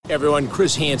Everyone,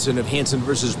 Chris Hansen of Hansen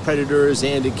vs. Predators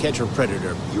and To Catch a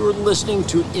Predator. You're listening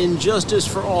to Injustice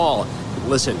for All.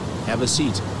 Listen, have a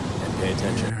seat, and pay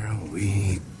attention. Here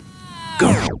we go.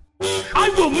 I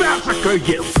will massacre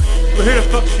you! We're here to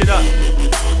fuck shit up.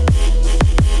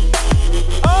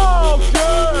 Oh,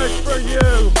 good for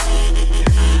you!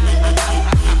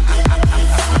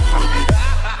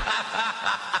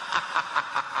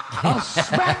 I'll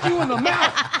smack you in the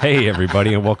mouth! Hey,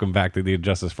 everybody, and welcome back to the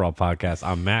Injustice for All podcast.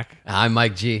 I'm Mac. I'm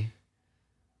Mike G.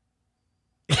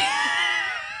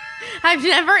 I've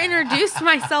never introduced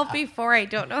myself before. I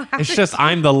don't know how It's just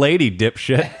I'm the lady,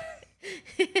 dipshit.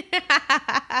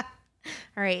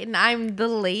 All right, and I'm the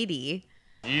lady.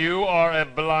 You are a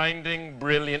blinding,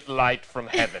 brilliant light from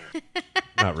heaven.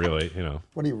 Not really, you know.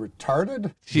 What are you,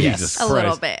 retarded? Jesus a Christ.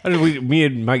 little bit. I mean, me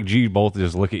and Mike G both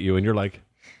just look at you, and you're like,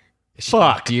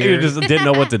 fuck. Deer. You just didn't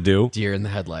know what to do. Deer in the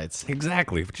headlights.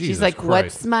 Exactly. Jesus She's like, Christ.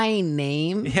 what's my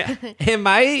name? Yeah. Am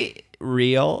I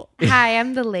real? Hi,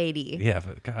 I'm the lady. Yeah,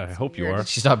 but God, I hope you are.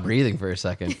 She stopped breathing for a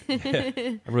second.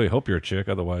 I really hope you're a chick,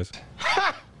 otherwise.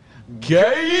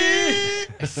 Gay!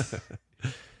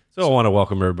 So I want to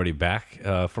welcome everybody back.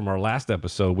 From our last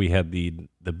episode, we had the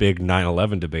big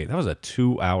 9/11 debate. That was a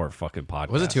 2-hour fucking podcast.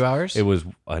 Was it 2 hours? It was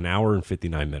an hour and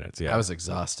 59 minutes, yeah. I was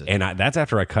exhausted. And that's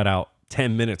after I cut out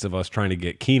 10 minutes of us trying to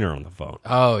get Keener on the phone.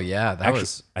 Oh, yeah. That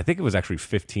was I think it was actually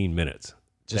 15 minutes.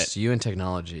 just you and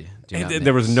technology.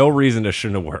 There was no reason it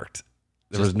shouldn't have worked.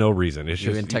 There was no reason. It's you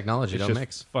just and technology it's don't just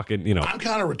mix. Fucking, you know, I'm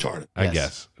kind of retarded. I Yes.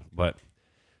 guess. But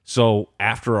so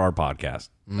after our podcast,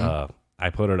 I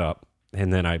put it up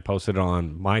and then I posted it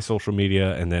on my social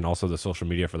media and then also the social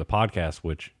media for the podcast,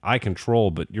 which I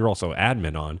control, but you're also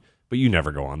admin on, but you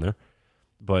never go on there.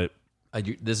 But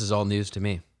This is all news to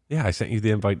me. yeah, I sent you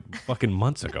the invite fucking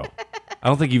months ago. I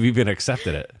don't think you've even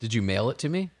accepted it. Did you mail it to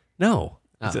me? No,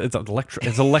 it's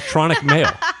electronic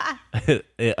mail.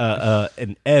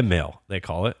 An email, they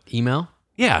call it. Email?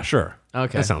 Yeah, sure.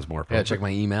 Okay. That sounds more I appropriate. gotta check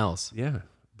my emails. Yeah.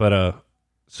 But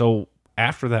so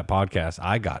after that podcast,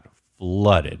 I got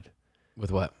flooded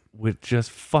With what? with just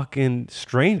fucking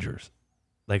strangers,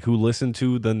 like who listened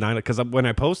to the 9, because when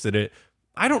I posted it,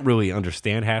 I don't really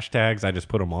understand hashtags. I just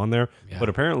put them on there. Yeah. But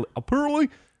apparently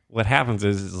what happens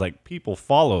is like people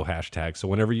follow hashtags. So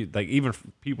whenever you, like, even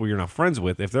people you're not friends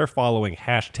with, if they're following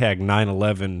hashtag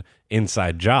 9/11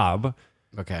 inside job,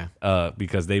 Okay.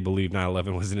 because they believe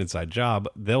 9/11 was an inside job,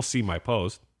 they'll see my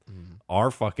post.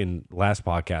 Our fucking last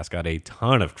podcast got a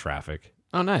ton of traffic.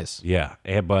 Oh, nice. Yeah,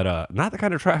 but not the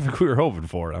kind of traffic we were hoping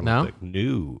for. I don't No? think.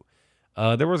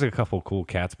 No. There was a couple cool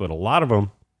cats, but a lot of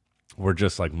them were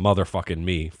just like motherfucking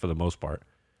me for the most part.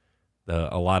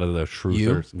 A lot of the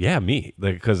truthers. Yeah, me.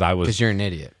 Because I was. Because you're an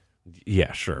idiot.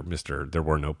 Yeah, sure, Mr. There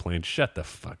were no planes. Shut the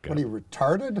fuck up. What are you,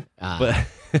 retarded?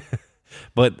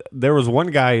 But there was one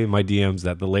guy in my DMs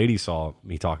that the lady saw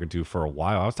me talking to for a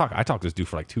while. I talked to this dude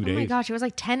for like 2 days. Oh my gosh, it was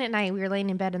like 10 at night. We were laying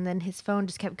in bed, and then his phone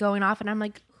just kept going off, and I'm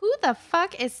like, who the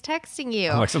fuck is texting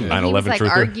you? Like some And he was 9/11 like truther.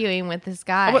 arguing with this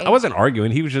guy. I wasn't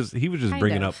arguing. He was just Kind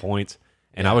bringing of. up points,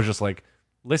 and I was just like,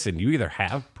 "Listen, you either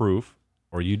have proof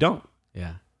or you don't."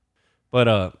 Yeah.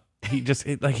 But he just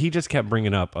kept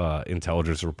bringing up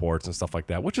intelligence reports and stuff like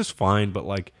that, which is fine. But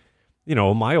like, you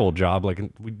know, my old job, like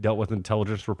we dealt with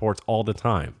intelligence reports all the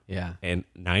time, Yeah. and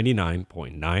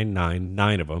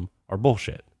 99.999 of them are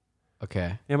bullshit.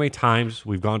 Okay. How many times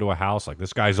we've gone to a house like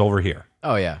this guy's over here,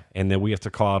 Oh, yeah. and then we have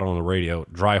to call out on the radio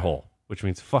dry hole, which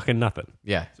means fucking nothing.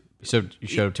 Yeah. So you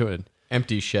showed to an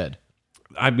empty shed.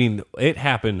 I mean, it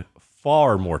happened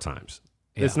far more times.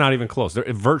 It's not even close.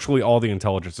 Virtually all the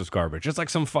intelligence is garbage. It's like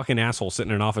some fucking asshole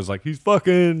sitting in an office like, he's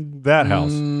fucking that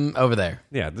house. Over there.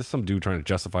 Yeah, there's some dude trying to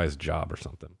justify his job or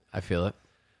something. I feel it.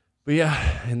 But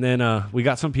yeah, and then we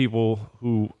got some people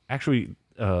who actually,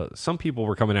 some people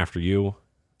were coming after you.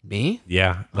 Me?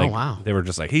 Yeah. Like, wow. They were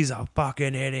just like, he's a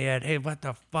fucking idiot. Hey, what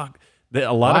the fuck?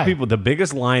 A lot Why? of people, the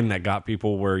biggest line that got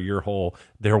people were your whole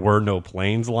 "there were no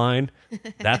planes" line.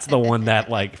 That's the one that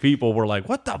like people were like,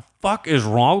 what the fuck is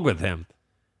wrong with him?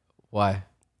 Why?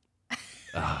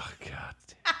 Oh, God.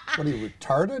 What are you,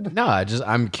 retarded? No,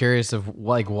 I'm curious of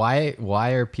like why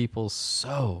are people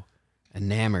so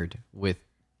enamored with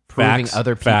proving Facts,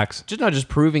 other people facts. just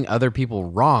proving other people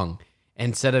wrong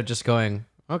instead of just going,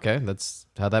 okay, that's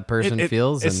how that person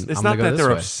feels, and It's I'm not gonna go that this they're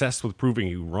way. obsessed with proving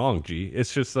you wrong, G.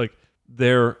 It's just like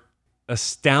they're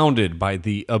astounded by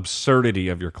the absurdity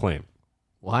of your claim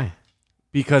Why?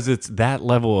 because it's that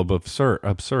level of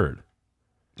absurd.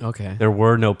 Okay. There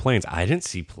were no planes. I didn't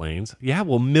see planes. Yeah,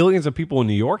 well, millions of people in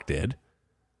New York did.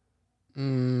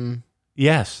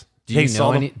 Yes. Do They you saw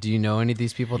know them- any? Do you know any of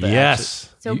these people? That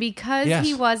Yes. So because yes.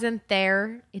 he wasn't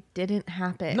there, it didn't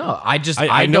happen. No, I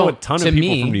know don't- a ton of to people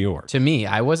me- from New York. To me,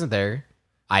 I wasn't there.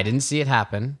 I didn't see it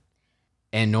happen,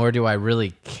 and nor do I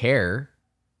really care.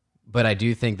 But I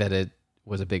do think that it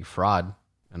was a big fraud,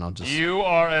 and I'll just You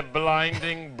are a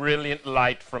blinding, brilliant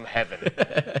light from heaven.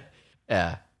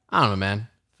 yeah. I don't know, man.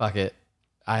 Fuck it.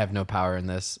 I have no power in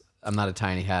this. I'm not a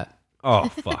tiny hat. Oh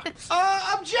fuck.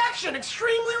 Objection!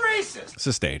 Extremely racist!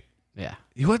 Sustained. Yeah.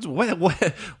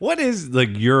 What is like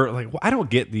your like? I don't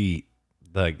get the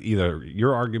like either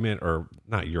your argument or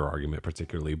not your argument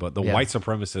particularly, but the Yeah. white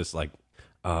supremacist like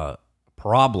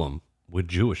problem with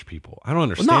Jewish people. I don't Well,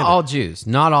 understand. not it. all Jews.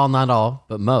 Not all,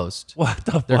 but most. What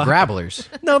the They're fuck? grabblers.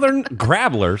 No, they're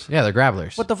grabblers. Yeah, they're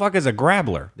grabblers. What the fuck is a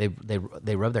grabbler?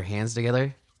 They rub their hands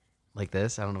together like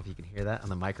this. I don't know if you can hear that on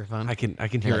the microphone. I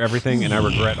can hear everything and I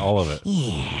regret all of it.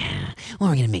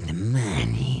 We're gonna make the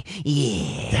money.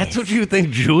 Yeah. That's what you think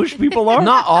Jewish people are?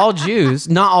 Not all Jews.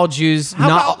 Not all Jews.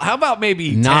 How about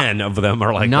maybe not- 10 of them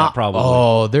are like not that probably?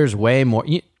 Oh, there's way more.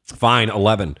 Fine,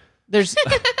 11. There's,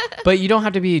 but you don't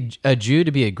have to be a Jew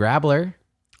to be a grabbler.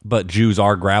 But Jews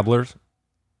are grabblers.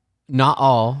 Not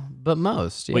all, but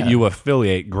most. Yeah. But you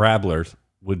affiliate grabblers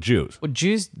with Jews. Well,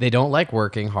 Jews, they don't like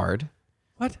working hard.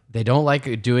 What? They don't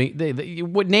like doing. You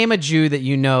would name a Jew that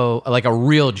you know, like a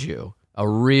real Jew, a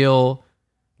real,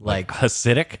 like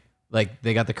Hasidic? like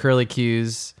they got the curly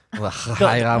Qs. What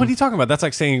are you talking about? That's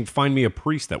like saying find me a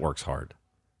priest that works hard.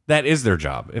 That is their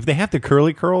job. If they have the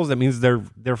curly curls, that means they're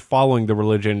following the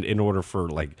religion in order for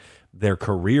like their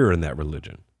career in that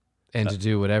religion. and to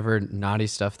do whatever naughty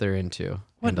stuff they're into.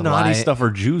 What and to naughty stuff are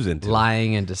Jews into?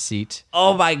 Lying and deceit.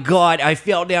 Oh my God! I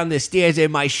fell down the stairs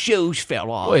and my shoes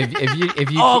fell off. Well,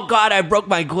 if you Oh God! I broke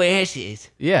my glasses.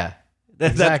 yeah,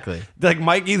 exactly. Like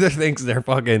Mike either thinks they're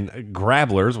fucking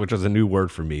grabblers, which is a new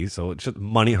word for me, so it's just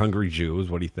money hungry Jews,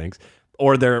 what he thinks.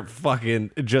 Or they're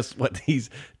fucking just what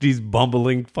these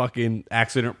bumbling fucking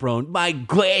accident prone. My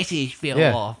glasses fell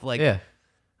Yeah, off. Like yeah.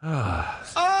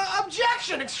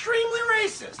 objection! Extremely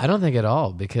racist. I don't think at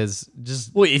all because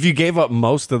just Well, if you gave up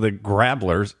most of the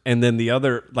grabblers and then the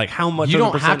other, like how much? you of the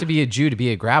don't have percent- to be a Jew to be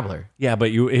a grabbler. Yeah,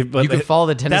 but you can follow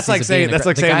the tendencies That's like of saying being the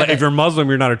like, guy if that- you're Muslim,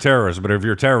 you're not a terrorist. But if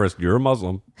you're a terrorist, you're a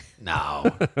Muslim.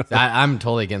 No, I'm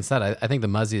totally against that. I think the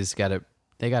Muzzies got it.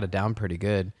 They got it down pretty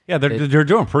good. Yeah, they're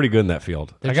doing pretty good in that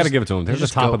field. I got to just- give it to them. They're the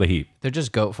just top goat- of the heap. They're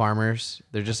just goat farmers.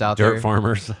 They're just out there. Dirt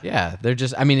farmers. Yeah, they're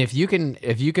just. I mean, if you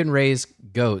can raise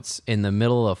goats in the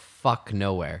middle of fuck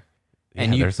nowhere,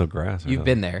 and Yeah, there's no grass. you've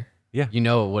been there. Yeah. you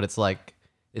know what it's like,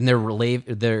 and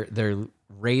they're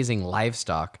raising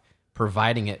livestock,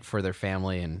 providing it for their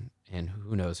family and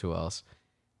who knows who else,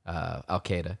 Al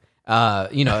Qaeda.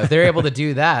 If they're able to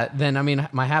do that, then I mean,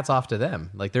 my hat's off to them.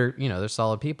 Like they're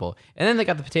solid people, and then they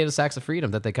got the potato sacks of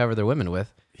freedom that they cover their women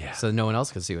with, so no one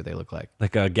else can see what they look like.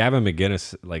 Like Gavin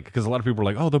McGinnis, like because a lot of people are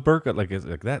like, oh, the burqa, like it's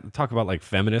like that. Talk about like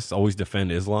feminists always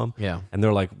defend Islam, Yeah. and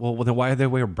they're like, well, then why do they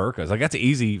wear burqas? Like that's an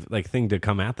easy like thing to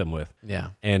come at them with. Yeah.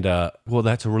 And well,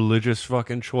 that's a religious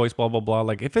fucking choice, blah blah blah.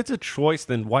 Like if it's a choice,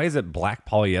 then why is it black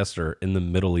polyester in the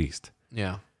Middle East?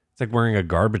 Yeah, It's like wearing a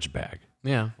garbage bag.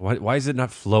 yeah. Why is it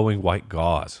not flowing white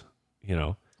gauze? You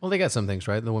know, Well, they got some things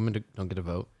right. The women don't get to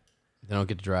vote. They don't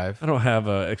get to drive. I don't have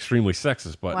a extremely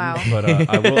sexist button, Wow.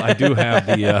 but I do have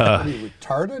the Are you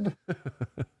retarded?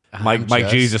 Mike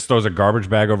just- Jesus throws a garbage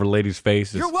bag over a lady's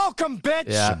face. You're welcome, bitch.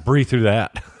 Yeah, Breathe through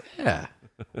that. yeah.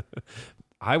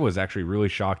 I was actually really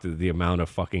shocked at the amount of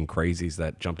fucking crazies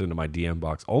that jumped into my DM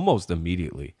box almost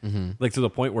immediately. Like to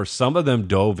the point where some of them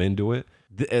dove into it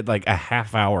like a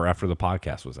half hour after the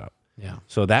podcast was out. Yeah.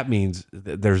 So that means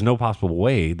there's no possible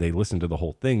way they listened to the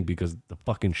whole thing because the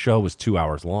fucking show was 2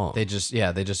 hours long. They just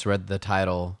read the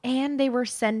title. And they were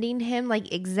sending him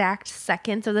like exact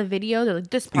seconds of the video. They're like,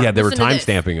 this part, yeah, they were listen to this.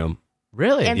 timestamping them.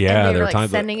 Really? And, Yeah, and they they were were like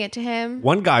sending it to him.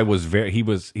 One guy was he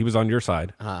was on your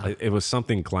side. It was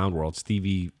something Clown World,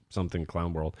 Stevie something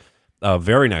Clown World.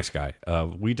 Very nice guy.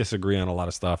 We disagree on a lot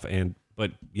of stuff,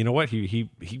 but you know what? He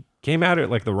came at it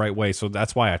like the right way, so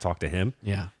that's why I talked to him.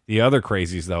 Yeah. The other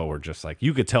crazies though were just like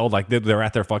you could tell like they're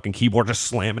at their fucking keyboard just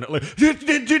slamming it. Like,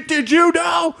 did you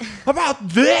know about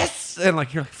this? And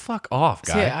like you're like fuck off,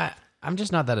 guy. See, I'm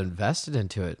just not that invested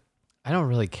into it. I don't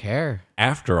really care.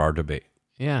 After our debate,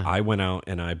 Yeah. I went out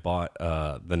and I bought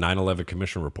the 9/11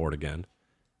 Commission report again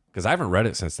because I haven't read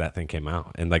it since that thing came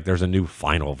out. And like, there's a new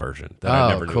final version that I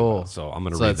never knew cool. about. So I'm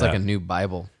gonna So read it's that. like a new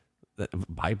Bible.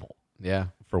 Bible Yeah.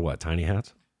 for what? Tiny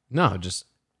hats? No, just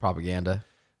propaganda.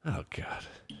 Oh god.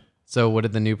 So what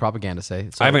did the new propaganda say?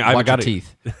 So I haven't watch got your it.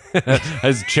 teeth.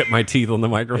 I just chipped my teeth on the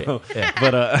microphone. Yeah.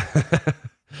 But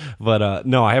But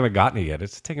no, I haven't gotten it yet.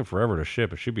 It's taking forever to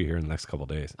ship. It should be here in the next couple of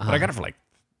days. But I got it for like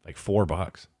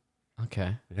 $4.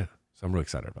 Okay. Yeah, so I'm really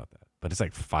excited about that. But it's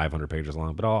like 500 pages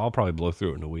long. But I'll probably blow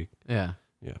through it in a week. Yeah.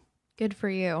 Yeah. Good for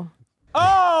you.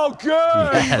 Oh, good.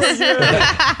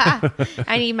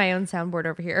 I need my own soundboard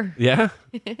over here. Yeah.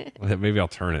 Well, maybe I'll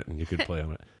turn it and you could play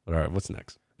on it. But all right, what's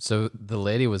next? So the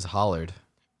lady was hollered.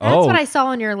 That's what I saw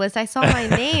on your list. I saw my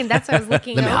name. That's why I was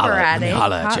looking over at it.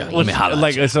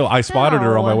 Like, so I spotted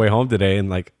her on my No. way home today,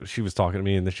 and like she was talking to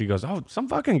me, and then she goes, "Oh, some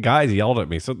fucking guys yelled at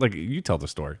me." So like, you tell the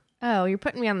story. Oh, you're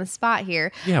putting me on the spot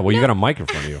here. Yeah, well, you got a mic in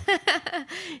front of you.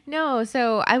 No,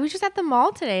 so I was just at the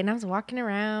mall today and I was walking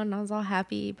around and I was all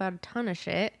happy about a ton of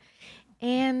shit.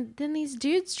 And then these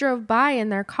dudes drove by in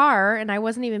their car and I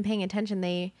wasn't even paying attention.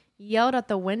 They yelled out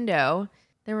the window.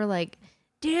 They were like,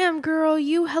 "Damn, girl,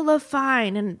 you hella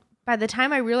fine." And by the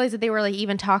time I realized that they were like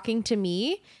even talking to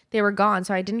me, they were gone.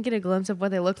 So I didn't get a glimpse of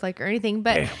what they looked like or anything.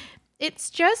 But it's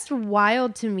just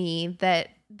wild to me that,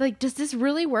 like, does this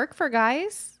really work for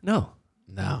guys? No,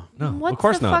 What's of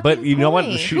course the not. But fucking you know what?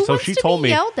 point? She Who so wants she to told be me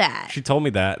yelled at? She told me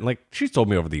that, and like she's told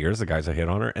me over the years the guys that hit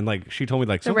on her, and like she told me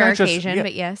like It's a some rare guys just- occasion, yeah,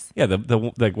 but yes. yeah,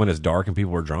 the like when it's dark and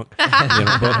people are drunk. You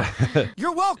know, but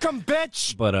You're welcome,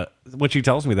 bitch. but when she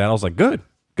tells me that, I was like, good.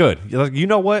 You're like, you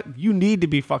know what? You need to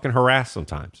be fucking harassed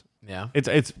sometimes. Yeah. It's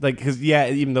like, because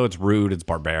even though it's rude, it's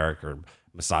barbaric or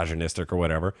misogynistic or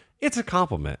whatever, it's a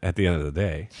compliment at the end of the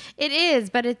day. It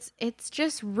is, but it's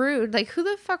just rude. Like, who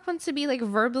the fuck wants to be like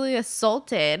verbally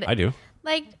assaulted? I do.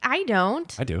 Like, I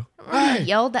don't. I do. I don't wanna be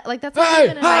yelled at. Like, that's not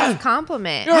even a nice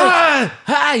compliment.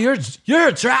 Hi, you're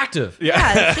attractive.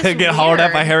 Yeah, it's just Get hollered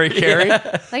at by weird. Harry Carey.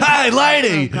 Like, Hey,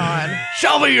 lady, Oh God.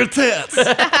 show me your tits.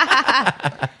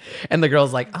 And the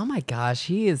girl's like, "Oh my gosh,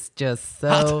 he is just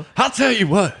so." I'll tell you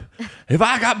what, if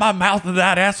I got my mouth in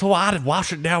that asshole, I'd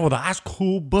wash it down with an ice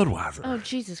cool Budweiser. Oh,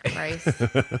 Jesus Christ.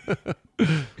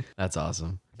 That's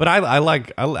awesome. But I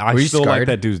you still like scarred?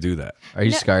 that dudes do that. Are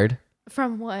you scarred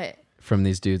From what? from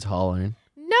these dudes hollering?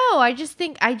 No, I just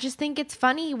think it's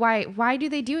funny. Why do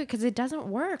they do it? Because it doesn't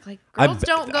work. Like, girls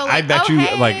don't go like, I bet "Oh, you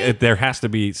hey." like there has to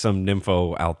be some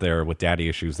nympho out there with daddy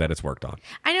issues that it's worked on.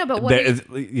 I know, but what? There is,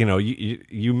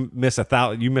 you miss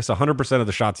 100% of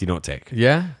the shots you don't take.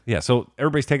 Yeah. Yeah, so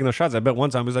everybody's taking those shots. I bet one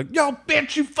time it was like, "Yo,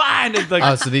 bitch, you fine." It's like,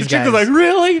 Oh, so these the chick guys- was like,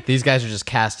 "Really?" These guys are just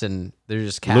casting. They're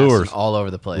just casting Lures. all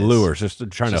over the place. Lures, just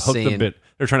trying Just to hook the seeing- bit.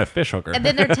 They're trying to fish hook her. And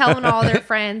then they're telling all their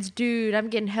friends, "Dude, I'm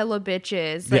getting hella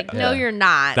bitches." Like, no, you're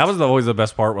not. That was always the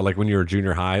best part. Where like when you were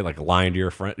junior high, like lying to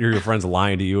your friends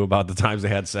lying to you about the times they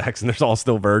had sex, and they're all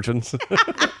still virgins.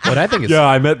 What I think is Yeah,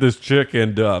 I met this chick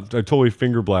and I totally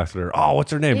finger blasted her. Oh,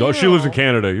 what's her name? Oh, she lives in Ew.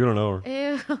 Canada. You don't know her.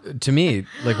 Ew. to me,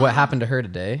 like what happened to her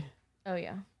today Oh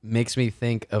yeah. makes me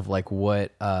think of like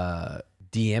what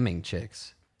DMing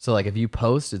chicks. So like if you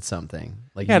posted something,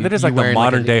 like Yeah, you, that is you like the wearing,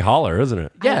 modern a- day holler, isn't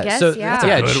it? Yeah, I guess, so yeah.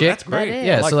 yeah, That's chick. That's great. That is.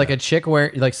 Yeah, I like so like that. a chick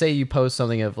wearing, like say you post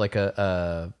something of like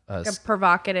a Like a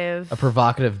provocative.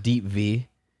 provocative deep V,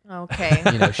 Okay.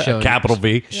 you know, showing Capital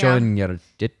V. showing your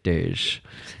titties,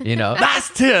 you know. Nice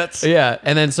tits. Yeah,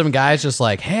 and then some guys just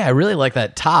like, "Hey, I really like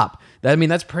that top." I mean,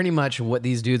 that's pretty much what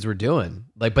these dudes were doing.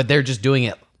 Like, but they're just doing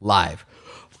it live.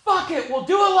 Fuck it, we'll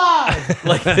do it live.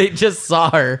 Like they just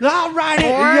saw her. All right,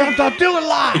 Or- do it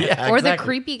live. Yeah, Or the exactly.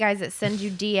 creepy guys that send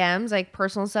you DMs, like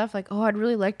personal stuff, like, "Oh, I'd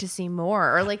really like to see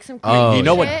more," or like some creepy Oh, You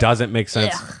know what shit. doesn't make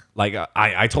sense? Ugh. Like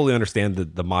I totally understand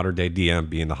the modern day DM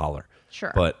being the holler.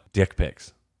 Sure. But dick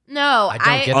pics. No, I don't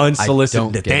get it. Unsolicited. I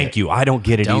don't get Thank it. you. I don't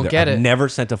get it Don't either. get I've it. never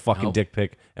sent a fucking Nope. dick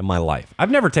pic in my life.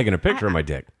 I've never taken a picture of my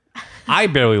dick. I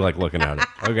barely like looking at it.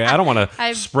 Okay, I don't want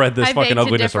to spread this I fucking beg to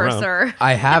ugliness differ, around. Sir.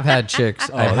 I have had chicks.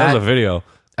 Oh, that was a video.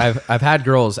 I've had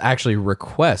girls actually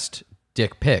request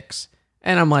dick pics,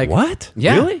 and I'm like, What?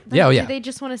 Yeah, Really? yeah, oh, yeah. Do they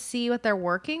just want to see what they're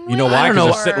working with? You know why? I don't Because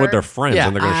know. they're sitting with their friends Yeah,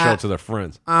 and they're going to show I- it to their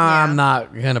friends. I'm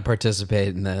not gonna participate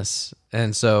in this,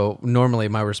 and so normally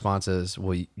my response is,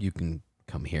 well, you can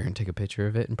come here and take a picture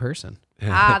of it in person.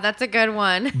 Ah, that's a good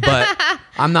one. But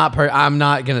I'm not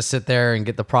gonna sit there and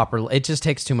get the proper. It just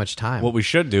takes too much time. What we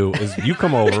should do is you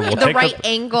come over. We'll The take right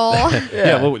angle.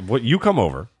 Yeah, well, you come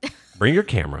over, bring your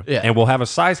camera, Yeah. and we'll have a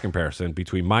size comparison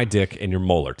between my dick and your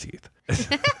molar teeth.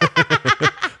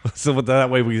 So that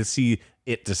way we can see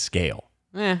it to scale.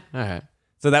 All right.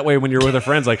 So that way when you're with her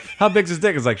friends, like, how big's his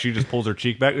dick? It's like she just pulls her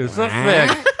cheek back. It's so big.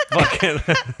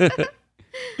 Fucking.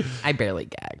 I barely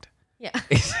gagged. Yeah.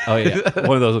 Oh, yeah.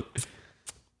 One of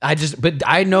those. But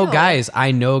I know guys.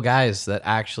 I know guys that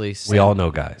actually. We all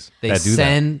know guys They that do that.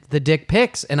 send the dick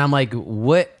pics, and I'm like,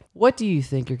 what do you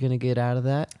think you're gonna get out of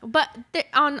that? But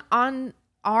on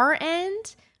our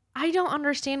end, I don't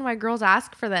understand why girls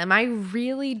ask for them. I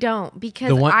really don't, because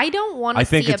The one- I don't want to. I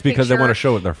think it's because they want to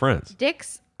show it their friends.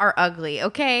 Dicks are ugly.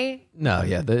 Okay, No,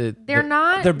 yeah, they're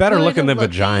not. They're better good looking than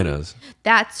vaginas.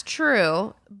 That's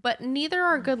true, but neither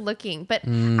are good looking. But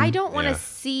I don't want to yeah.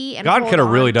 see. And God hold could have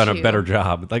really on done a to. better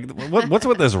job. Like, what's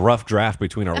with this rough draft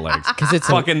between our legs? because it's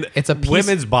Fucking, it's a piece,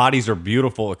 women's bodies are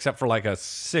beautiful, except for like a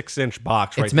 6-inch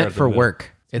box. Right It's there meant at the for middle.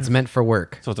 work. It's meant for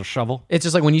work. So it's a shovel. It's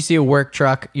just like when you see a work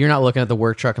truck, you're not looking at the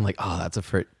work truck and like, oh, that's a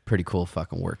pretty cool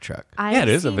fucking work truck. Yeah, it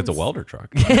is if seen it's a welder truck.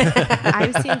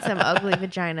 I've seen some ugly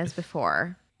vaginas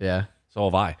before. Yeah. So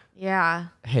have I. Yeah.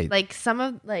 Hey, Like some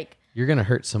of you're gonna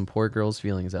hurt some poor girl's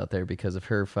feelings out there because of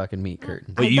her fucking meat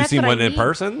curtain. But you've that's seen what I one in mean.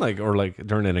 person, like, or like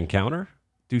during an encounter?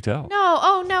 Do tell. No,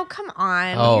 oh no, come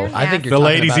on. Oh, You're I think nasty. you're The talking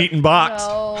lady's about- eating box.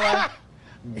 No.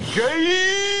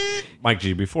 Mike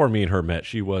G, before me and her met,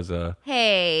 she was a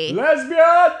Hey. lesbian.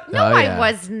 No, Oh, yeah. I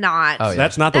was not. Oh, yeah.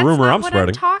 That's not the That's rumor not I'm what spreading.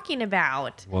 I'm talking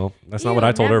about. Well, that's not what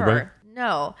I told Never. everybody.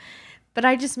 No. But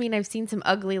I just mean I've seen some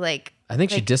ugly I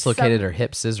think she like dislocated some- her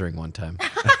hip scissoring one time.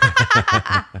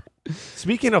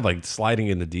 Speaking of like sliding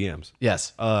into DMs,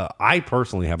 Yes. I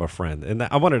personally have a friend, and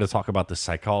I wanted to talk about the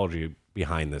psychology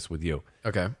behind this with you.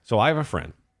 Okay. So I have a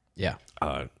friend, Yeah.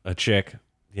 a chick,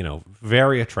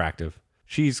 very attractive.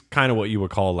 She's kind of what you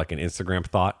would call like an Instagram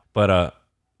thought, but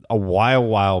a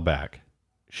while back,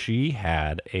 she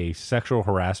had a sexual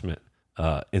harassment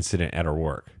incident at her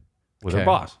work with her Okay.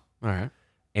 boss, All right.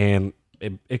 and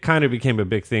it kind of became a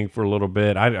big thing for a little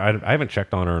bit. I haven't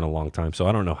checked on her in a long time, so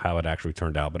I don't know how it actually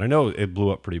turned out, but I know it blew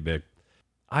up pretty big.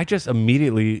 I just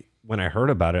immediately, when I heard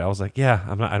about it, I was like, yeah,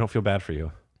 I don't feel bad for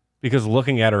you, because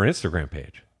looking at her Instagram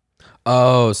page,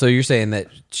 Oh, so you're saying that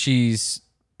she's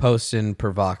posting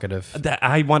provocative. that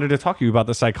I wanted to talk to you about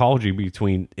the psychology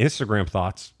between Instagram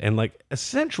thoughts and, like,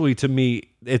 essentially, to me,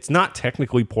 it's not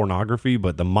technically pornography,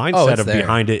 but the mindset it's of there.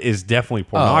 behind it is definitely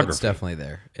Oh, pornography. it's definitely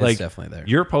there. It's Like, definitely there.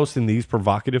 You're posting these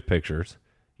provocative pictures.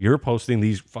 You're posting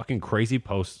these fucking crazy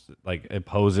posts, like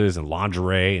poses and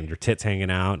lingerie and your tits hanging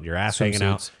out and your ass hanging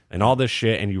out Swimsuits. and all this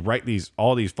shit. And you write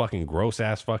all these fucking gross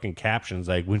ass fucking captions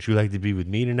like, wouldn't you like to be with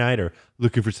me tonight? Or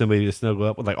looking for somebody to snuggle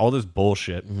up with, like all this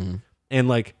bullshit. Mm-hmm. And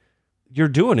like, you're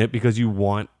doing it because you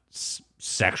want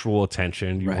sexual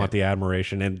attention. You Right. want the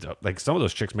admiration. And like some of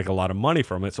those chicks make a lot of money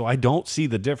from it. So I don't see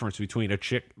the difference between a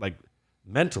chick, like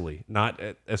mentally, not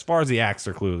as far as the acts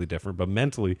are clearly different, but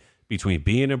mentally between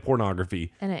being in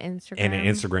pornography and an Instagram. and an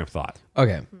Instagram thought.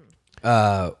 Okay.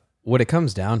 What it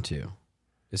comes down to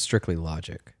is strictly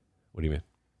logic. What do you mean?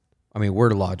 I mean, we're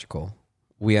logical.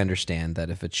 We understand that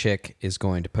if a chick is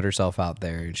going to put herself out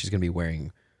there and she's going to be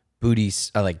wearing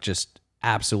booties, like just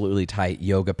absolutely tight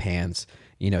yoga pants,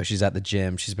 she's at the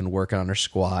gym, she's been working on her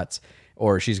squats,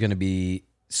 or she's going to be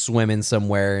swimming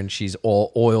somewhere and she's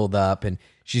all oiled up and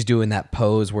she's doing that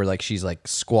pose where like she's like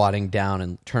squatting down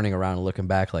and turning around and looking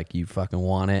back like you fucking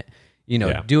want it,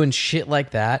 Yeah. doing shit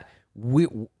like that.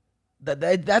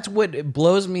 That's what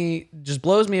blows me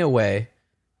away.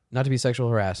 Not to be sexual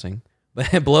harassing,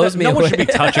 but it blows me No away. one should be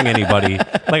touching anybody.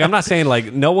 Like, I'm not saying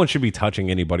like no one should be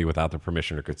touching anybody without their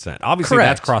permission or consent. Obviously, Correct.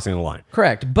 that's crossing the line.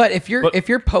 Correct. But if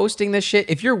you're posting this shit,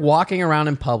 if you're walking around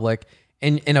in public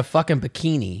in a fucking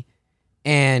bikini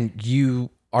and you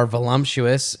are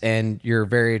voluptuous and you're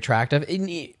very attractive,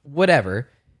 whatever,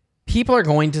 people are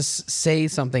going to say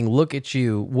something, look at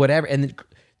you, whatever, and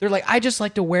they're like, I just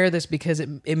like to wear this because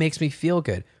it makes me feel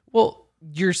good. Well,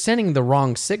 you're sending the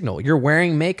wrong signal. You're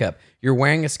wearing makeup. You're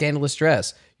wearing a scandalous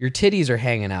dress. Your titties are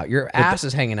hanging out. Your ass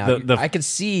is hanging out. I could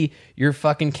see your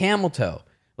fucking camel toe.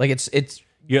 Like it's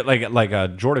Yeah,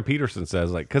 like Jordan Peterson says,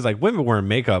 like, because like women wearing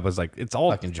makeup is like it's all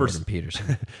fucking Jordan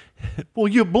Peterson. Well,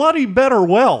 you bloody better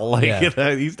well. Like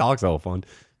Yeah. he talks all fun,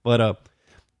 but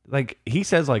like he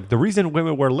says, like the reason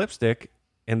women wear lipstick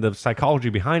and the psychology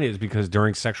behind it is because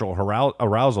during sexual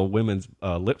arousal, women's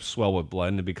lips swell with blood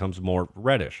and it becomes more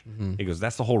reddish. Mm-hmm. He goes,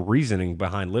 that's the whole reasoning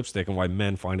behind lipstick and why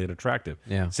men find it attractive.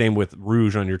 Yeah. Same with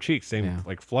rouge on your cheeks, same Yeah.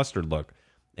 like flustered look.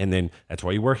 And then that's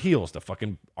why you wear heels to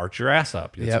fucking arch your ass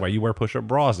up. That's Yep. why you wear push-up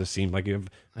bras to seem like you have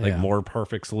like Yeah. more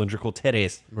perfect cylindrical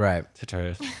titties. Right.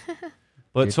 Titties.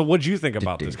 But so what'd you think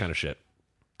about this kind of shit?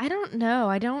 I don't know.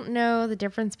 I don't know the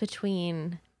difference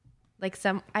between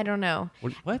I don't know.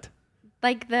 What?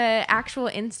 Like the actual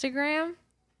Instagram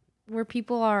where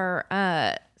people are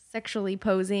sexually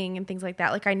posing and things like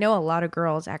that. Like I know a lot of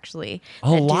girls actually.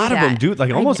 A that lot of that. them do.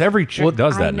 Like almost every chick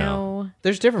does that now. know.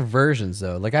 There's different versions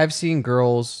though. Like I've seen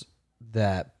girls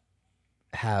that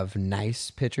have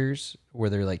nice pictures where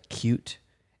they're like cute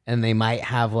and they might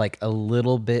have like a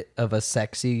little bit of a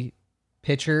sexy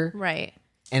picture Right.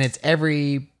 and it's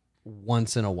every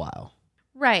once in a while.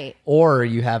 Right. Or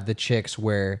you have the chicks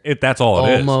where That's all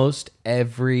it is. almost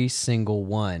every single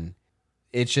one,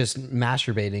 it's just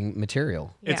masturbating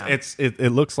material. Yeah.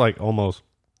 It looks like almost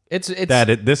It's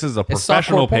this is a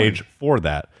professional softcore porn. page for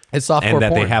that. It's softcore and that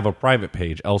porn. they have a private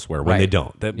page elsewhere when they Right.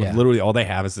 don't. That Yeah. literally all they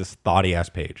have is this thoughty ass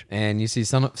page. And you see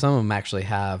some of them actually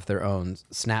have their own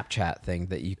Snapchat thing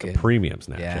that you can. Premium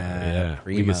Snapchat. Yeah,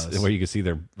 We can- primos. where you can see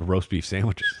their roast beef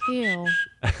sandwiches. Ew.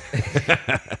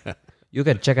 You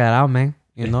gotta check that out, man.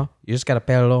 You know, you just gotta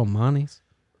pay a little money.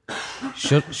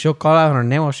 She'll call out her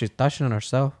name while she's touching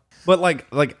herself. But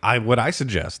what I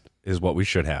suggest is what we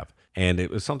should have. And it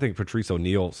was something Patrice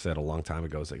O'Neill said a long time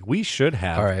ago. It's like, we should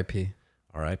have R.I.P.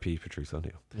 R.I.P. Patrice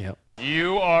O'Neill. Yep.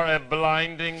 You are a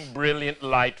blinding, brilliant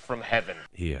light from heaven.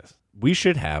 He is. We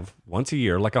should have once a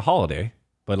year, like a holiday,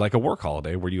 but like a work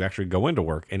holiday where you actually go into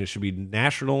work, and it should be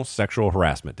National Sexual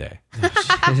Harassment Day.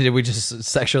 Did we just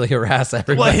sexually harass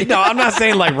everybody? Well, no, I'm not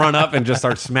saying like run up and just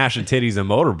start smashing titties and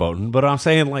motorboating, but I'm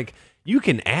saying like you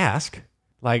can ask.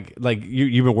 Like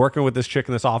you've been working with this chick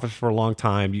in this office for a long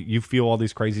time. You feel all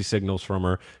these crazy signals from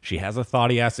her. She has a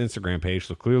thoughty ass Instagram page,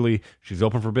 so clearly she's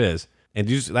open for biz. And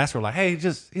you just ask her like, hey,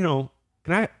 just can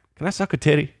I suck a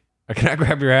titty? Or can I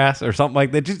grab your ass or something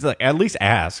like that? Just like at least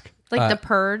ask. Like the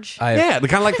purge. Yeah,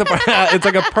 kind of like it's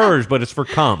like a purge, but it's for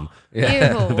cum. Ew.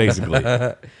 Basically,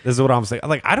 this is what I'm saying.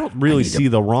 Like, I don't really see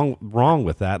the wrong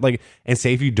with that. Like, and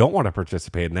say if you don't want to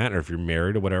participate in that, or if you're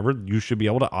married or whatever, you should be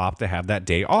able to opt to have that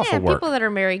day off Yeah, of work. people that are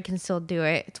married can still do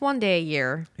it. It's one day a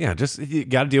year. Yeah, just you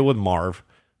got to deal with Marv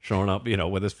showing up,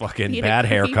 with his fucking Being a bad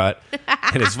creep. haircut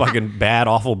and his fucking bad,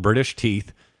 awful British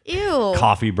teeth, Ew.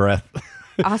 coffee breath.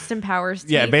 Austin Powers.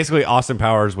 Yeah, teeth. basically Austin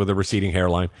Powers with a receding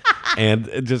hairline, and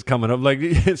just coming up like,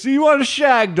 so you want to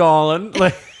shag, darling?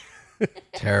 Like,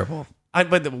 Terrible.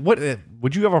 but what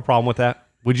would you have a problem with that?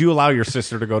 Would you allow your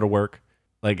sister to go to work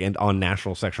on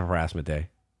National Sexual Harassment Day?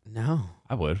 No.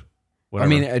 I would. I Whatever.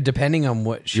 mean, depending on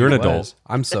what she You're an was, adult.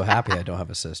 I'm so happy I don't have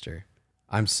a sister.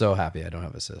 I'm so happy I don't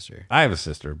have a sister. I have a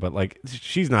sister, but like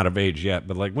she's not of age yet.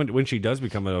 But like when she does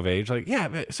become of age, like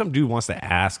yeah, some dude wants to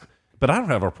ask, but I don't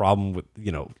have a problem with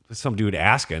some dude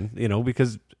asking,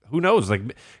 because who knows? Like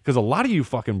because a lot of you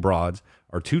fucking broads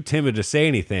are too timid to say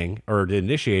anything or to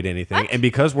initiate anything, and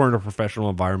because we're in a professional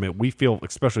environment, we feel,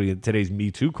 especially in today's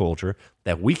Me Too culture,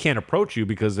 that we can't approach you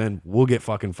because then we'll get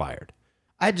fucking fired.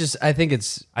 I think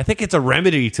it's I think it's a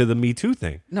remedy to the Me Too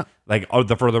thing. No. Like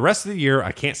for the rest of the year,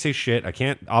 I can't say shit. I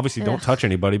can't, obviously don't touch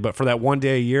anybody, but for that one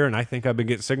day a year, and I think I've been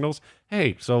getting signals,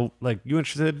 hey, so like you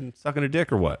interested in sucking a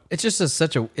dick or what? it's just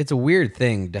it's a weird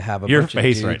thing to have a Your bunch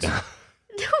face of right dudes. now.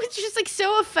 No, it's just like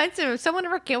so offensive. If someone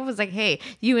ever came up and was like, "Hey,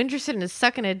 you interested in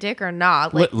sucking a dick or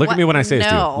not?" Like, Look at me when I say this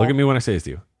to you. No. Look at me when I say this to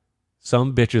you.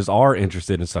 Some bitches are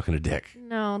interested in sucking a dick.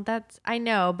 No, I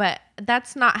know, but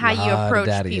that's not how you Lot of approach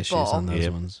daddy people. issues on those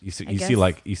Yep. ones. You see, I you guess. see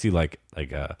like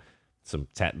some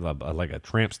like a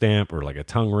tramp stamp or like a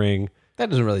tongue ring. That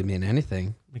doesn't really mean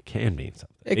anything. It can mean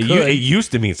something. It It could.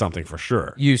 used to mean something for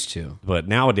sure, Used to. but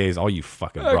nowadays all you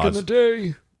fucking broads.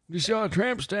 day, you saw a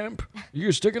tramp stamp.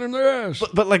 You stick it in their ass.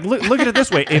 But like, look at it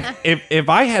this way: if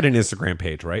I had an Instagram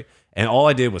page, right, and all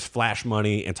I did was flash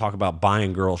money and talk about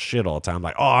buying girls shit all the time,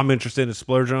 like, oh, I'm interested in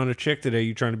splurging on a chick today.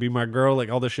 You trying to be my girl? Like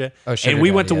all this shit. Oh, sugar and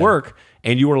we went to daddy, yeah. work,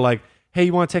 and you were like, hey,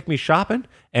 you want to take me shopping?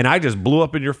 And I just blew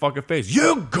up in your fucking face.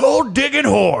 You gold digging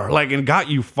whore, like, and got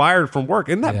you fired from work.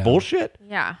 Isn't that Yeah. bullshit?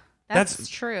 Yeah, that's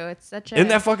true. It's such a. Isn't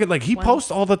that fucking like he One-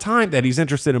 posts all the time that he's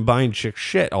interested in buying chick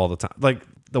shit all the time? Like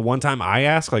the one time I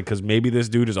asked, like, because maybe this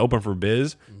dude is open for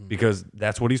biz because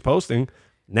that's what he's posting.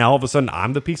 Now all of a sudden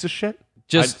I'm the piece of shit.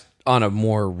 Just on a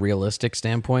more realistic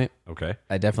standpoint, Okay.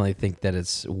 I definitely think that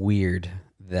it's weird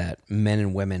that men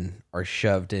and women are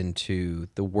shoved into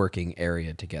the working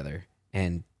area together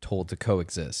and told to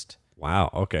coexist. Wow.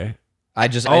 Okay. I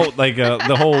just Oh, like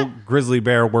the whole grizzly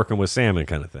bear working with salmon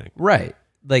kind of thing. right.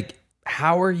 Like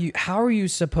how are you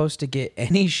supposed to get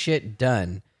any shit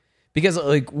done? Because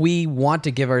like we want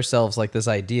to give ourselves like this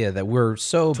idea that we're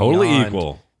so Totally beyond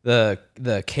equal.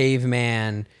 The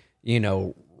caveman,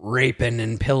 raping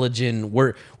and pillaging.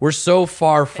 We're so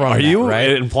far from Are that, you right?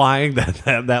 implying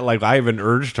that like I have an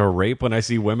urge to rape when I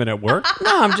see women at work?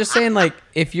 No, I'm just saying like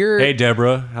if you're Hey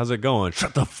Deborah, how's it going?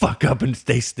 Shut the fuck up and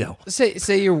stay still.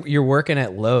 say you're working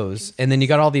at Lowe's and then you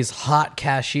got all these hot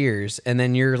cashiers and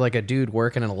then you're like a dude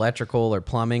working in electrical or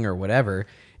plumbing or whatever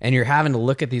and you're having to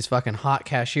look at these fucking hot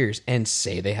cashiers and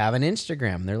say they have an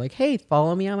Instagram. And they're like, "Hey,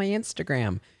 follow me on my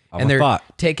Instagram." And they're thought.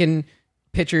 taking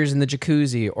pictures in the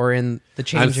jacuzzi or in the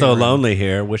changing I'm so room. lonely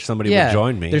here. Wish somebody would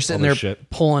join me. They're sitting All there this shit.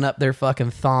 pulling up their fucking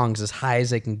thongs as high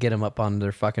as they can get them up on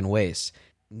their fucking waist.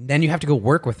 Then you have to go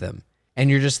work with them.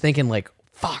 And you're just thinking like,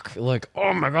 fuck, like,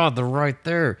 oh my God, they're right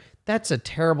there. That's a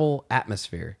terrible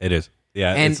atmosphere. It is.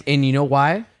 Yeah. And you know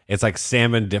why? It's like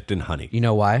salmon dipped in honey. You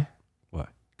know why? What?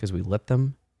 Because we let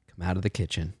them come out of the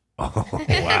kitchen. Oh,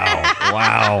 wow.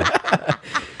 Wow.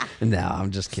 No,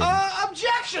 I'm just kidding.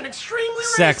 Objection! Extremely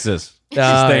Sexist.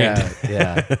 Oh, Sustained.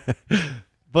 yeah.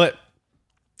 But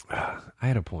I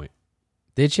had a point.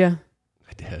 Did you?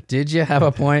 I did. Did you have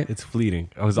a point? It's fleeting.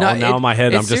 I was No, all now in my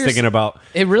head. I'm just thinking about.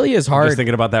 It really is I'm hard. just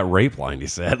thinking about that rape line you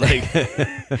said. Like,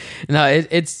 No,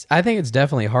 it's. I think it's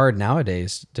definitely hard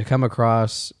nowadays to come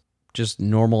across just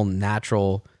normal,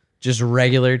 natural, just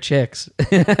regular chicks,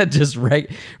 just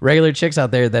regular chicks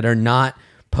out there that are not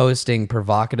posting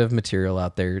provocative material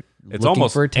out there. it's looking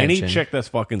almost for attention. any chick that's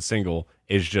fucking single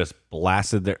is just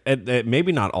blasted there.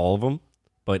 Maybe not all of them,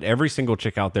 but every single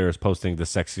chick out there is posting the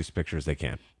sexiest pictures they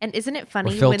can. And isn't it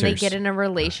funny Or when they filters. get in a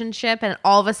relationship and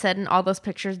all of a sudden all those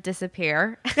pictures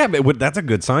disappear? Yeah, but that's a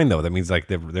good sign though. That means like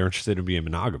they're interested in being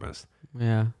monogamous.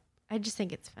 Yeah. I just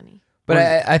think it's funny. But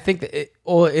I think that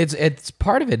it's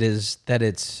part of it is that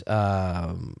it's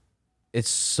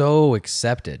so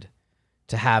accepted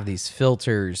to have these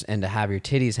filters and to have your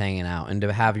titties hanging out and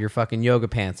to have your fucking yoga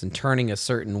pants and turning a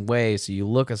certain way so you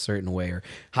look a certain way, or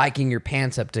hiking your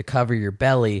pants up to cover your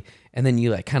belly, and then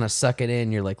you like kind of suck it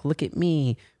in. You're like, look at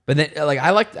me. But then like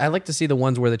I like to see the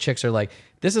ones where the chicks are like,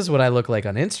 this is what I look like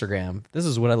on Instagram. This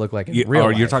is what I look like in real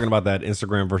life. You're talking about that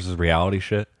Instagram versus reality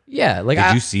shit. Yeah, like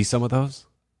Did you see some of those?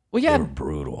 well, yeah, They were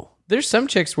brutal. there's some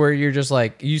chicks where you're just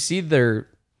like, you see their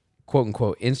quote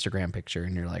unquote Instagram picture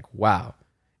and you're like, wow.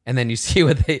 And then you see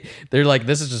what they're like,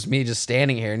 this is just me just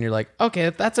standing here. And you're like, okay,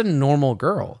 that's a normal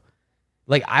girl.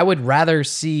 Like, I would rather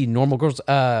see normal girls.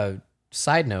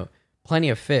 Side note, Plenty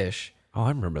of Fish. Oh, I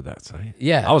remember that site.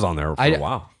 Yeah. I was on there for a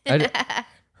while. I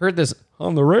heard this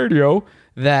on the radio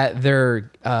that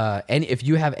they're, if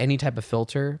you have any type of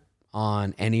filter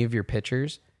on any of your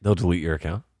pictures, They'll delete your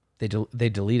account. they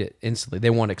delete it instantly. They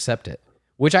won't accept it,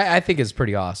 which I think is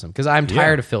pretty awesome because I'm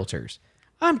tired of filters.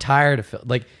 I'm tired of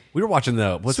like. We were watching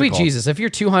the what's it Sweet called? Jesus, if you're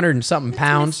 200 and something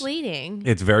pounds, Misleading.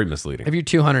 It's very misleading. if you're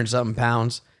 200 and something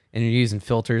pounds and you're using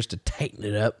filters to tighten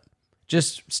it up,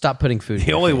 just stop putting food in The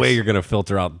your only face. way you're going to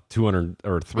filter out 200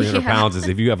 or 300 Yeah. pounds is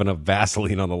if you have enough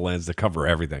Vaseline on the lens to cover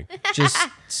everything. Just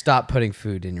stop putting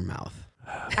food in your mouth.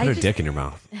 Put a dick in your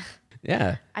mouth.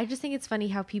 Yeah. I just think it's funny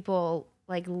how people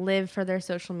like live for their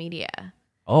social media.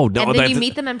 Oh, no. And then you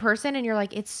meet them in person and you're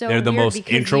like, it's so They're the weird most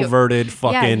because introverted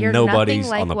fucking you're nobodies nothing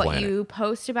like on the what planet. you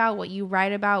post about, what you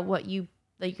write about, what you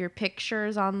like your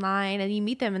pictures online, and you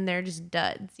meet them and they're just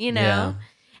duds, you know? Yeah.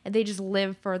 And they just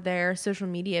live for their social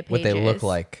media pages. What they look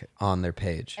like on their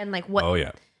page. And like what Oh,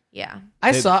 yeah. yeah.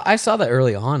 I saw that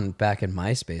early on back in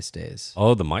MySpace days.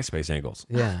 Oh, the MySpace angles.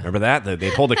 Yeah. Remember that?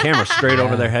 They'd hold the camera straight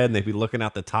over their head and they'd be looking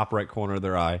out the top right corner of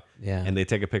their eye. Yeah. And they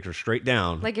take a picture straight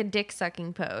down. Like a dick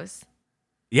sucking pose.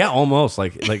 Yeah, almost.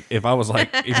 Like if I was like,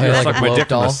 if you Like suck a my blow-up dick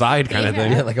from the doll? side kind of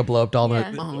thing. Yeah, like a blow up doll.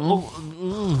 Yeah.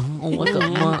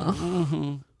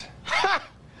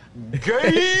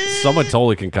 Someone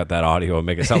totally can cut that audio and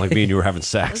make it sound like me and you were having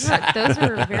sex. Those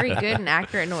were very good and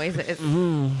accurate noises.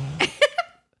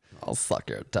 I'll suck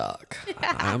your cock.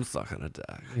 I'm sucking a dick.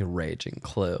 You raging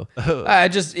clue. I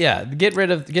just get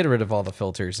rid of all the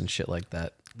filters and shit like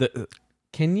that.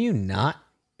 Can you not?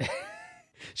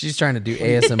 She's trying to do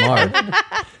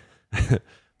ASMR.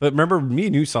 But remember, me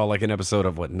and you saw like an episode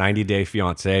of 90 Day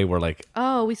Fiancé where like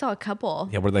Oh, we saw a couple.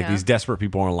 yeah, where like these desperate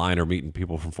people online are meeting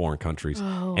people from foreign countries.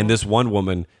 And this one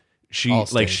woman, she All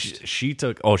like staged. she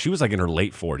took she was like in her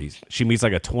late 40s. She meets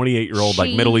like a 28-year-old like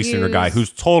She Middle Easterner guy used-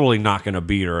 who's totally not going to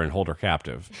beat her and hold her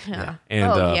captive. Yeah.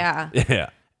 And yeah. yeah.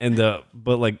 And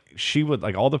but like she would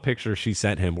like all the pictures she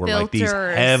sent him were like these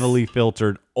Filters. heavily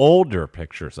filtered older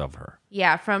pictures of her.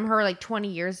 Yeah, from her like 20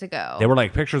 years ago. They were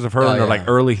like pictures of her in her yeah. like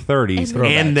early 30s, And-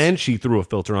 and then she threw a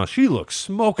filter on. She looked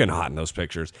smoking hot in those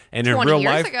pictures. And in 20 real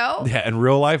years life, ago? yeah, in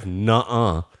real life,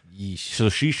 nuh-uh. So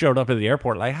she showed up at the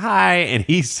airport like, hi, and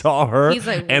he saw her, He's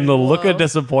like, and the look whoa. of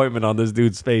disappointment on this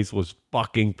dude's face was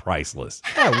fucking priceless.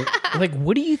 Yeah, like,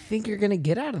 what do you think you're gonna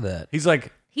get out of that? He's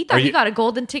like, He thought Are he you- got a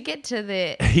golden ticket to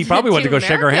the. he probably went to go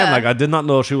shake her hand. Like, America. I did not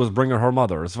know she was bringing her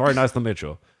mother. It's very nice to meet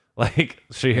you. Like,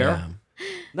 she here?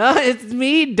 No, it's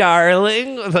me,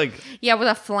 darling. Like, Yeah, with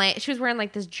a she was wearing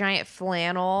like this giant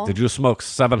flannel. did you smoke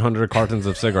 700 cartons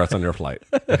of cigarettes on your flight?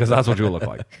 Because that's what you look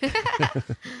like.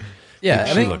 Yeah, I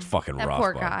she think looked fucking That rough.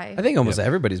 poor bud. guy. I think almost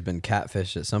everybody's been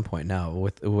catfished at some point now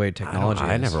with the way technology.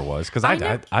 I is. never was because I I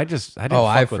never- didn't. I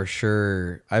fuck with-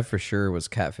 for sure was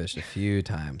catfished a few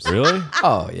times. Really?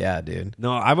 Oh yeah, dude.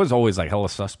 No, I was always like hella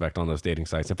suspect on those dating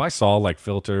sites. If I saw like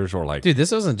filters or like Dude,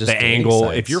 this wasn't just the dating angle,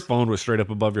 sites. if your phone was straight up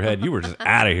above your head, you were just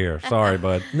out of here. Sorry,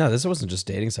 bud. No, this wasn't just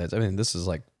dating sites. I mean, this is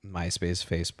like MySpace,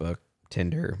 Facebook,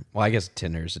 Tinder. Well, I guess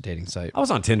Tinder is a dating site. I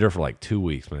was on Tinder for like 2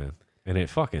 weeks, man, and it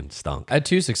fucking stunk. I had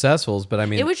 2 successfuls, but I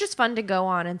mean, It was just fun to go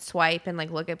on and swipe and like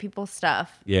look at people's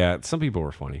stuff. Yeah, some people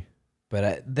were funny.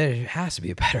 there has to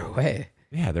be a better way.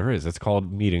 Yeah, there is. It's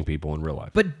called meeting people in real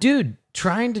life. But dude,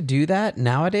 trying to do that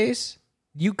nowadays,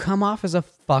 you come off as a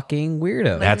fucking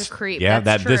weirdo. Like That's a creep. yeah.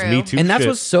 That's This true. Me Too, and that's shit,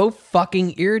 what's so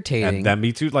fucking irritating. that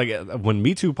Me Too. Like when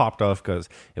Me Too popped off because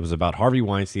it was about Harvey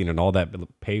Weinstein and all that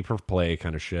pay per play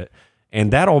kind of shit,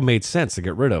 and that all made sense to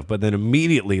get rid of. But then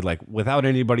immediately, like without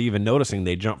anybody even noticing,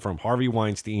 they jumped from Harvey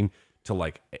Weinstein to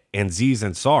like Aziz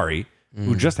Ansari,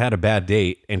 who just had a bad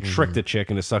date and tricked a chick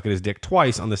into sucking his dick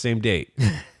twice on the same date.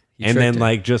 And then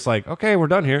tricked her. okay, we're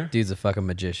done here. Dude's a fucking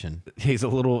magician. He's a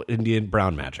little Indian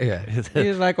brown magic. Yeah.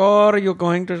 He's like, oh, are you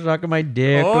going to suck my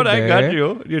dick? Oh, I today? got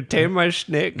you. You tame my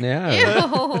snake. Yeah.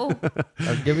 Ew.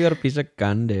 I'll give you a piece of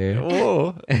candy.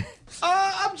 Oh,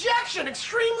 Objection!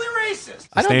 Extremely racist!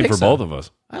 I don't same think for so. both of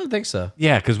us. I don't think so.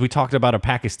 Yeah, because we talked about a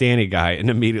Pakistani guy and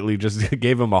immediately just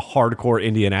gave him a hardcore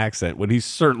Indian accent when he's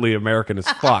certainly American as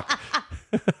fuck.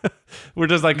 We're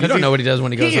just like, You don't know what he does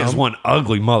when he goes He is home. one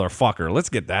ugly motherfucker. Let's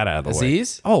get that out of the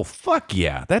Aziz? way. Oh fuck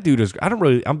yeah, that dude is.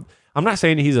 I'm not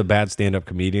saying he's a bad stand-up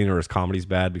comedian or his comedy's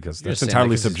bad because You're that's just saying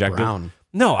entirely that 'cause he's subjective. brown.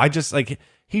 No, I just like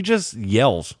he just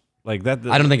yells like that.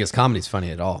 I don't think his comedy's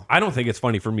funny at all. I don't think it's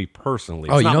funny for me personally.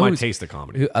 It's Oh, you not know my who's- taste of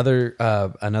comedy. Who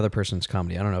another person's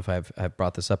comedy. I don't know if I've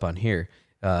brought this up on here.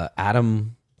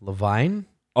 Adam Levine.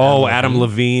 Oh, Adam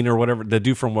Levine or whatever, the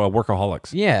dude from Workaholics.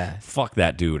 Yeah. Fuck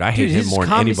that dude. I hate Dude, him his more than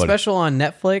comedy anybody. special on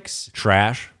Netflix.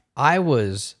 Trash. I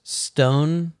was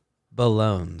stone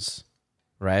ballones,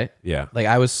 right? Yeah. Like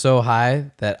I was so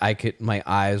high that my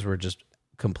eyes were just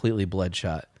completely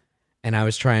bloodshot. And I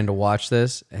was trying to watch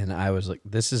this and I was like,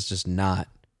 this is just not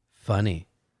funny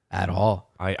at all.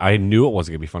 I knew it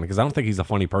wasn't gonna be funny because I don't think he's a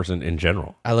funny person in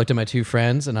general. I looked at my 2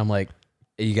 friends and I'm like,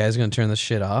 are you guys going to turn this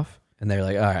shit off? And they're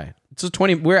like, all right. So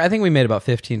I think we made about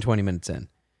 15, 20 minutes in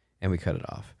and we cut it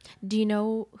off. Do you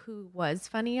know who was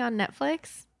funny on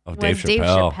Netflix? Oh, Was Dave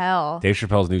Chappelle. Chappelle. Dave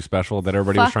Chappelle's new special that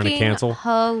everybody was trying to Fucking cancel.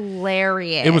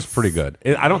 Hilarious. It was pretty good.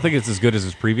 I don't think it's as good as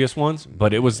his previous ones,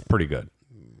 but it was pretty good.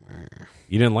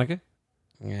 You didn't like it?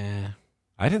 Yeah.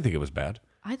 I didn't think it was bad.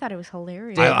 I thought it was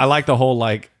hilarious. I like the whole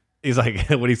like he's like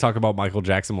when he's talking about Michael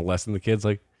Jackson molesting the kids,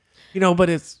 like, but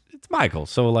it's Michael,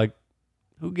 so like,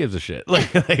 who gives a shit?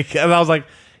 Like, and I was like,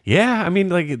 yeah, I mean,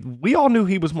 like we all knew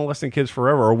he was molesting kids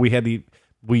forever, or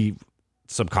we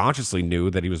subconsciously knew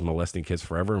that he was molesting kids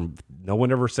forever, and no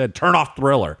one ever said turn off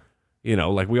Thriller.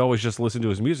 Like we always just listened to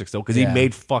his music still because he Yeah.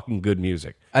 made fucking good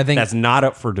music. I think that's not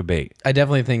up for debate. I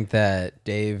definitely think that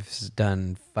Dave's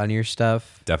done funnier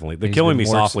stuff. Definitely, the He's Killing been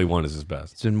Me more Softly one is his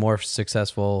best. He's been more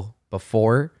successful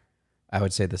before. I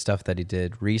would say the stuff that he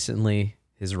did recently,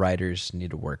 his writers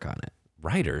need to work on it.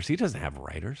 Writers? He doesn't have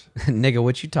writers. Nigga,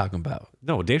 what you talking about?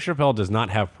 No, Dave Chappelle does not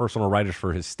have personal writers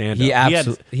for his stand-up. He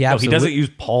He absolutely doesn't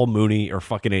use Paul Mooney or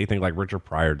fucking anything like Richard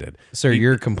Pryor did. Sir,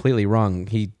 you're completely wrong.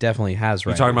 He definitely has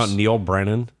You're writers. talking about Neil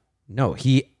Brennan? No,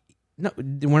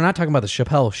 we're not talking about the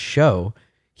Chappelle show.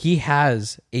 He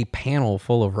has a panel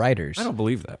full of writers. I don't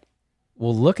believe that.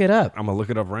 Well, look it up. I'm gonna look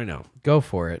it up right now. Go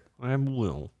for it. I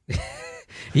will.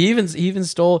 He even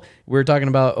stole. We were talking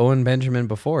about Owen Benjamin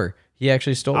before. He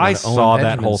actually stole. I one of saw Owen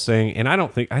that whole Benjamin's- thing,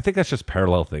 and I think that's just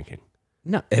parallel thinking.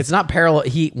 No, it's not parallel.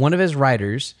 One of his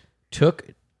writers took.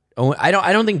 I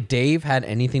don't think Dave had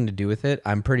anything to do with it.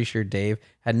 I'm pretty sure Dave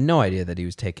had no idea that he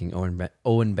was taking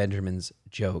Owen Benjamin's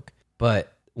joke.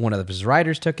 But one of his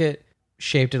writers took it,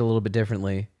 shaped it a little bit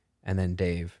differently, and then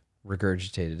Dave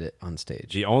regurgitated it on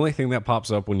stage. The only thing that pops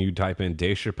up when you type in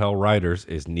Dave Chappelle writers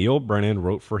is Neil Brennan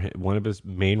wrote for him, one of his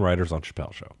main writers on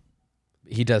Chappelle Show.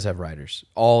 He does have writers.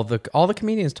 All the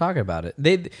comedians talking about it.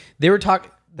 They were talking.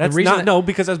 That's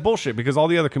because that's bullshit. Because all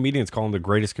the other comedians call him the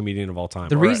greatest comedian of all time.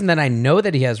 The reason that I know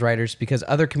that he has writers because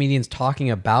other comedians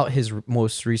talking about his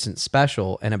most recent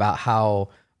special and about how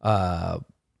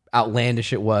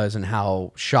outlandish it was and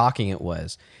how shocking it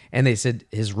was, and they said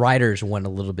his writers went a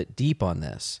little bit deep on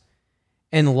this,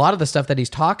 and a lot of the stuff that he's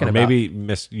talking about. Maybe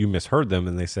you misheard them,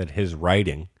 and they said his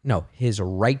writing. No, his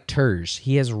writers.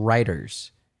 He has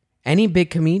writers. Any big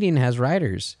comedian has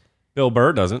writers. Bill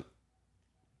Burr doesn't.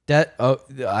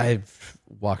 I've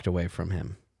walked away from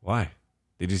him. Why?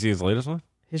 Did you see his latest one?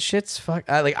 His shit's fuck.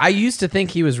 I used to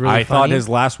think he was really I funny. thought his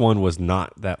last one was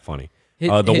not that funny.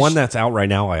 The one that's out right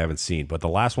now I haven't seen, but the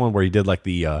last one where he did like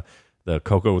the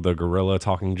Coco the gorilla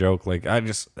talking joke, like I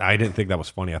didn't think that was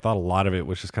funny. I thought a lot of it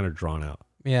was just kind of drawn out.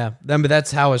 Yeah, but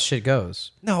that's how his shit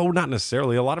goes. No, not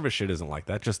necessarily. A lot of his shit isn't like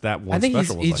that. Just that one. I think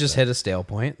special was he's like just that. hit a stale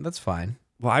point. That's fine.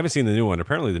 Well, I haven't seen the new one.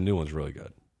 Apparently, the new one's really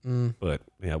good. But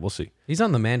yeah, we'll see. He's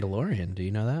on The Mandalorian. Do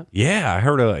you know that? Yeah, I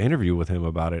heard an interview with him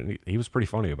about it, and he was pretty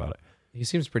funny about it. He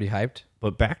seems pretty hyped.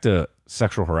 But back to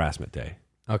Sexual Harassment Day.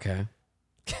 Okay.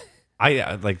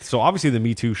 So obviously the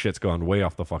Me Too shit's gone way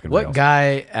off the fucking What rails.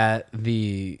 guy at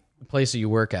the place that you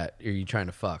work at are you trying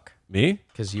to fuck? Me?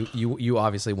 Because you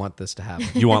obviously want this to happen.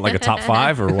 You want like a top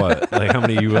 5 or what? Like how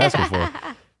many are you asking for?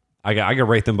 I can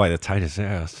rate them by the tightest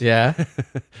ass. Yeah. When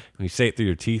you say it through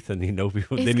your teeth, and you know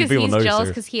people. It's Then because people he's know you're jealous serious.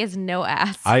 because he has no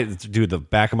ass. Dude, the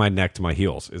back of my neck to my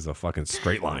heels is a fucking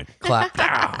straight line.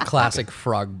 Classic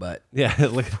frog butt. Yeah.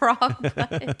 Like, Frog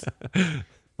butt.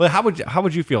 but how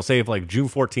would you feel? Say if like June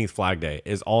 14th Flag Day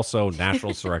is also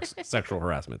National Sexual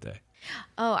Harassment Day.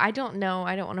 Oh, I don't know.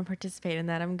 I don't want to participate in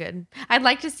that. I'm good. I'd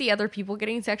like to see other people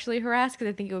getting sexually harassed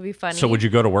because I think it would be funny. So would you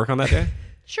go to work on that day?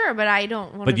 Sure, but I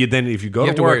don't want But if you go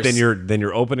have to to work, wear then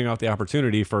you're opening up the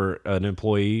opportunity for an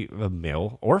employee, a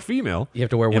male or female, You have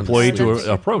to wear one employee sleeve. to That's a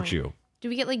good approach point. you. Do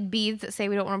we get like beads that say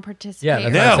we don't want to participate Yeah, or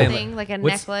that's what I'm something? saying. Like a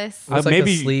What's- necklace What's like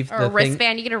maybe- the sleeve, or the a thing-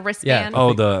 wristband. You get a wristband.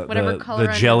 Oh, the whatever color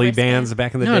the on jelly your wristband. bands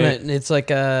back in the No, day. it's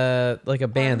like a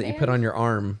band that you put on your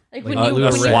arm. Like Like when you, blue a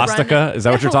and when red. you run- swastika? Is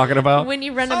that what you're talking about? When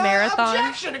you run a marathon.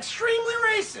 Objection! Extremely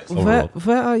racist! Overruled.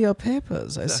 Where are your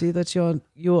papers? I see that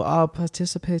you are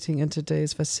participating in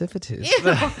today's festivities.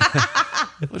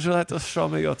 Would you like to show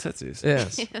me your titties?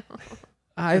 Yes.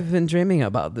 I've been dreaming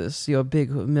about this. Your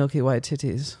big milky white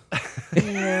titties.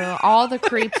 Ew, all the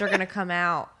creeps are gonna come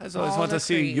out. I always All want the to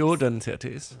see creeps. Jordan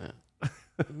titties.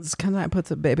 Can I put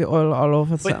the baby oil all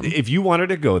over But them? if you wanted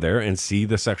to go there and see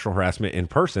the sexual harassment in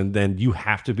person, then you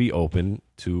have to be open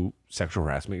to sexual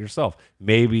harassment yourself.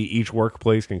 Maybe each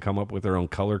workplace can come up with their own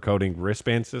color coding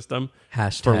wristband system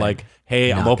Hashtag for like,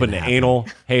 hey, I'm not open to gonna happen. anal.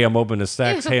 Hey, I'm open to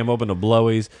sex. Hey, I'm open to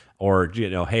blowies. Or,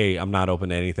 hey, I'm not open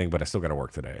to anything, but I still got to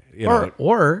work today.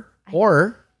 Or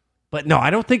But no,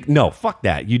 I don't think, no, fuck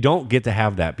that. You don't get to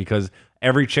have that because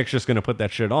every chick's just going to put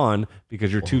that shit on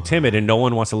because you're too timid and no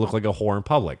one wants to look like a whore in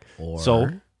public.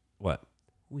 So, what?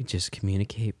 we just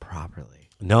communicate properly.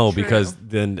 No, because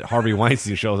then Harvey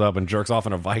Weinstein shows up and jerks off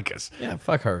in a Vicus. Yeah,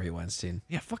 fuck Harvey Weinstein.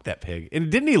 Yeah, fuck that pig.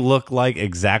 And didn't he look like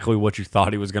exactly what you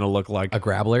thought he was going to look like? A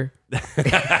grabbler?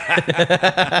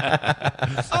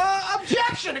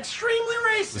 Objection! Extremely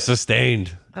racist!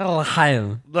 Sustained.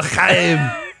 L'chaim.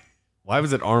 Why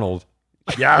was it Arnold?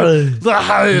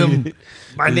 My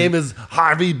name is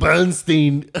Harvey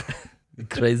Bernstein.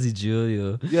 Crazy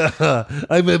Julio. Yeah,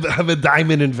 I'm a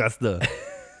diamond investor.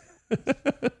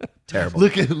 Terrible.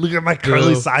 Look at my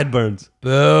curly sideburns.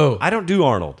 Boo. I don't do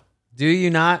Arnold. Do you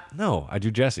not? No, I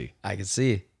do Jesse. I can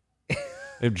see.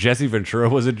 If Jesse Ventura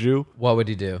was a Jew, What would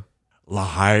he do?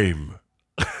 Laheim.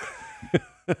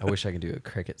 I wish I could do a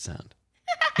cricket sound.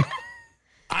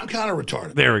 I'm kind of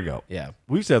retarded. There we go. Yeah.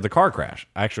 We used to have the car crash.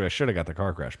 Actually, I should have got the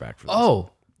car crash back for this. Oh,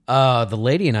 the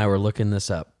lady and I were looking this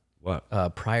up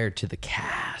What? prior to the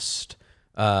cast.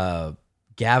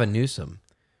 Gavin Newsom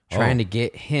trying to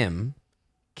get him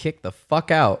kicked the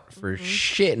fuck out for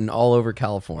shitting all over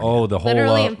California. Oh, the whole...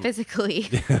 Literally and physically.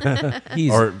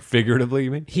 he's or figuratively,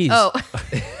 you mean? he's Oh,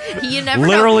 you never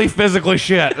Literally physically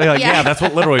shit. Like, Yeah. yeah, that's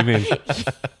what literally means. know.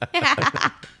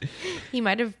 He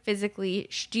might have physically.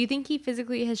 Do you think he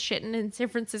physically has shitten in San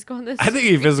Francisco on this? I think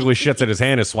he physically shits in his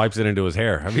hand and swipes it into his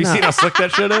hair. Have you seen how slick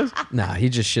that shit is? nah, he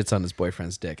just shits on his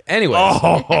boyfriend's dick. Anyways,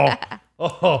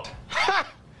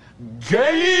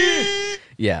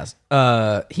 yes,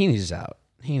 he needs out.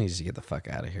 He needs to get the fuck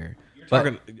out of here.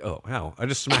 But Oh, wow. I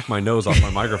just smacked my nose off my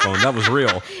microphone. That was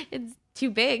real. It's too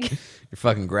big. you're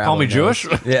fucking grabbing. Call me Jewish?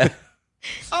 Yeah.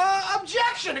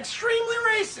 Objection! Extremely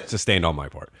racist! Sustained on my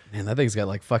part. Man, that thing's got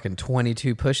like fucking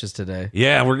 22 pushes today.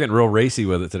 Yeah, we're getting real racy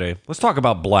with it today. Let's talk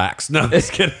about blacks. No,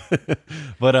 just kidding.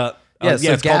 But so it's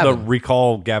called the Gavin.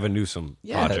 Recall Gavin Newsom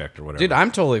project or whatever. Dude,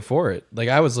 I'm totally for it. Like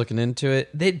I was looking into it.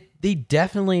 They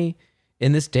definitely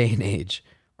in this day and age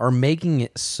are making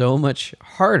it so much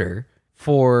harder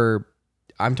for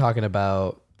I'm talking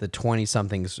about the 20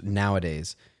 somethings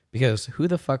nowadays because who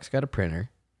the fuck's got a printer?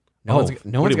 No one's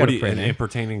got a printer. And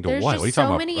pertaining to There's what? just What are you so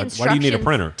talking many about? Like, why do you need a instructions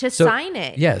printer? to So- sign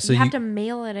it? yeah, so you have you- to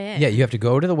mail it in. Yeah, you have to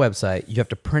go to the website. You have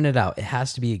to print it out. It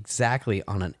has to be exactly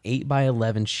on an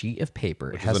 8x11 sheet of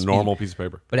paper. Which it has is a to be- normal piece of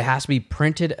paper. but it has to be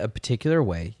printed a particular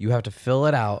way. You have to fill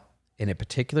it out in a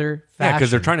particular fashion. Yeah,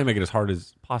 because they're trying to make it as hard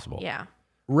as possible. Yeah.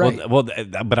 Right.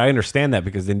 But I understand that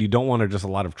because then you don't want just a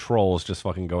lot of trolls just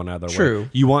fucking going out of their way. True.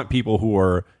 You want people who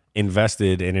are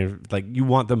invested and like you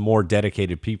want the more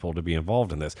dedicated people to be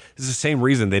involved in this. It's the same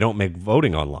reason they don't make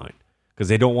voting online because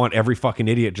they don't want every fucking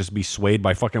idiot just be swayed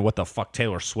by fucking what the fuck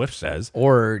Taylor Swift says.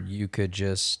 Or you could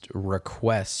just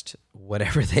request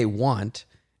whatever they want,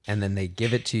 and then they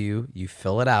give it to you. You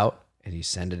fill it out, and you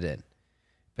send it in.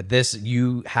 But this,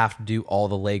 you have to do all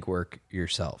the legwork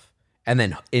yourself, and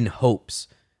then in hopes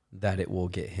that it will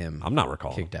get him. I'm not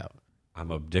recalling kicked out. I'm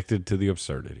addicted to the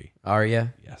absurdity. Are you?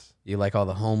 Yes. You like all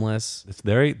the homeless? It's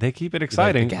very. They keep it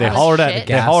exciting. the They gas- hollered Shit. at.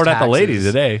 They hollered at the lady taxes.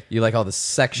 today. You like all the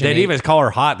Section They 8? didn't even call her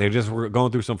hot. They just were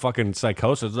going through some fucking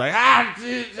psychosis. Like,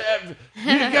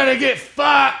 you're gonna get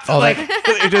fucked. All like,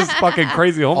 it's just fucking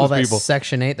crazy all homeless that people.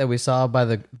 Section 8 that we saw by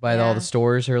all Yeah. the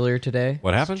stores earlier today.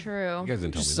 What happened? True. You guys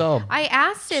didn't tell me. Just saw I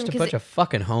asked him just a because bunch of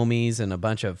fucking homies and a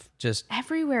bunch of just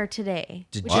everywhere today,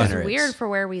 which is Degenerates. weird for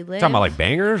where we live. Talking about like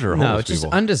bangers or no, homeless it's just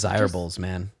people. undesirables,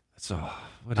 man. So,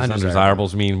 what does Undesirable.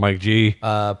 undesirables mean, Mike G?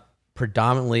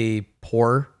 Predominantly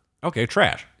poor Okay,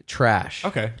 trash. trash.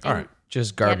 Okay, all right.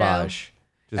 Just garbage.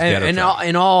 Just And, ghetto and trash.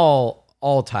 in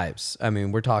all types. I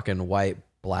mean, we're talking white,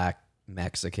 black,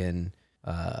 Mexican,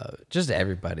 just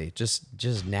everybody. Just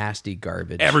nasty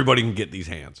garbage. Everybody can get these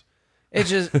hands. It's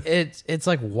just it's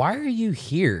like, why are you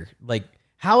here? Like,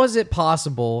 how is it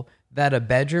possible that a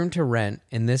bedroom to rent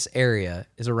in this area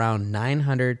is around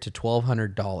 $900 to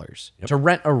 $1,200 to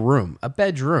rent a room, a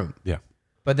bedroom? Yeah.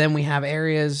 But then we have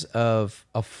areas of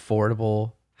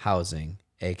affordable housing,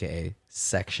 aka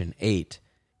Section 8,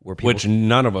 where people Which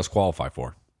none of us qualify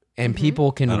for. and people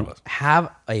None can of us. have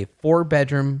a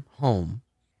 4-bedroom home,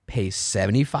 pay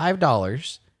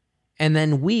 $75, and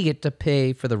then we get to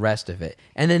pay for the rest of it.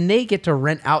 And then they get to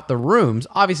rent out the rooms.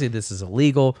 Obviously, this is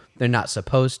illegal. They're not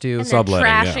supposed to and they're subletting,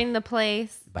 yeah. trashing the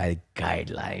place. by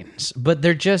guidelines, but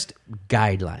they're just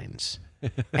guidelines.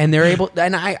 And they're able,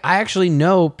 and I actually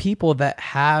know people that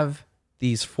have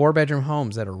these 4-bedroom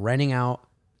homes that are renting out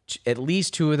at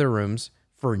least 2 of their rooms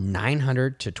for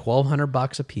 $900 to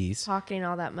 $1,200 a piece. Pocketing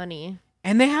all that money.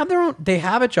 And they have their own, they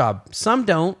have a job. Some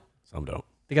don't. Some don't.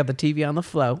 They got the TV on the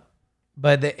flow,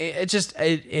 but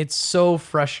it's so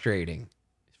frustrating.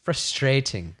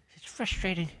 Frustrating. It's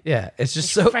frustrating. Yeah. It's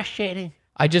just so Frustrating.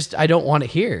 I don't want to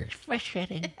hear.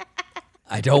 Frustrating.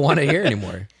 I don't want to hear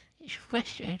anymore. It's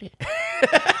frustrating.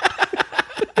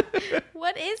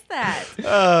 What is that?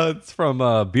 It's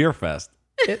from Beer Fest.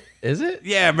 Is it?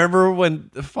 Yeah, remember when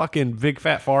the fucking Big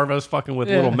Fat Farva was fucking with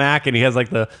little Mac and he has like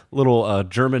the little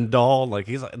German doll? Like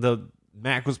he's like, the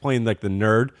Mac was playing like the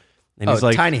nerd. And he's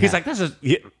like, Tiny he's Hat. like, this is,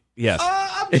 yes.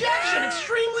 Objection!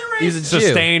 Extremely racist. He's a Jew.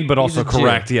 Sustained, but He's also a Jew.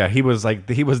 correct. Yeah, he was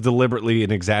deliberately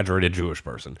an exaggerated Jewish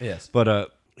person. Yes.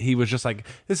 But he was just like,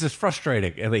 this is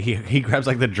frustrating. And like, he grabs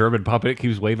like the German puppet,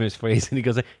 keeps waving his face, and he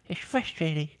goes like, It's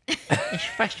frustrating. It's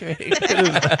frustrating.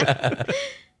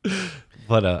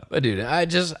 but But dude,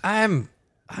 I'm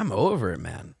over it,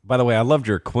 man. by the way, I loved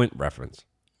your Quint reference.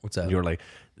 What's up? You were like,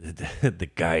 the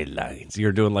guidelines.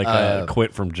 You're doing like a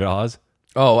Quint from Jaws.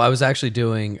 Oh, I was actually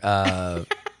doing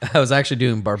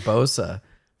Barbosa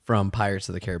from Pirates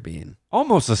of the Caribbean.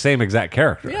 Almost the same exact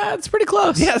character. Yeah, it's pretty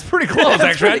close. Yeah, it's pretty close,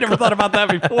 actually. I never thought about that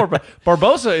before. But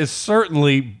Barbosa is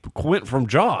certainly Quint from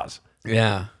Jaws.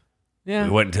 Yeah. Yeah.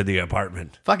 We went to the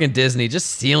apartment. Fucking Disney, just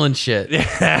stealing shit.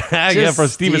 Yeah, from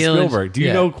Steven stealing- Spielberg. Do you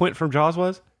yeah. know who Quint from Jaws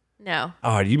was? No.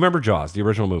 Oh, do you remember Jaws, the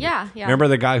original movie? Yeah, yeah. Remember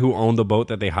the guy who owned the boat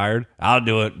that they hired? I'll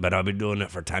do it, but I'll be doing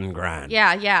it for 10 grand.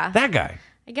 Yeah, yeah. That guy.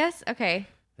 I guess. Okay.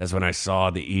 That's when I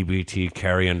saw the EBT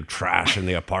carrying trash in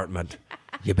the apartment.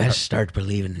 You best start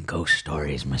believing in ghost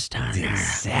stories, Miss Turner.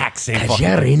 Exact same Cause fucking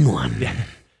you're in one.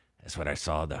 That's when I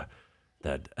saw the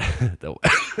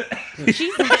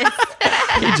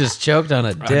He just choked on a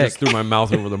I dick. just threw my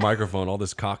mouth over the microphone. All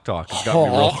this cock talk has got me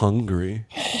real hungry.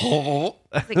 It's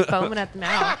like foaming at the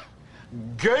mouth.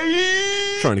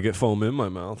 Trying to get foam in my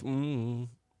mouth. Mm.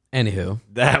 Anywho,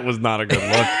 That was not a good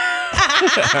look.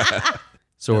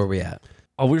 so where we at?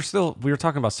 Oh, we were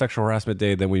talking about sexual harassment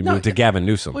day. Then we moved to Gavin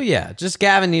Newsom. Well, yeah, just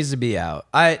Gavin needs to be out.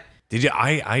 Did you?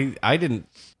 I didn't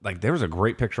like. There was a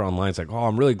great picture online. It's like, oh,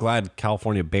 I'm really glad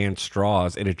California banned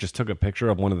straws, and it just took a picture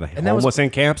of one of the that was- homeless in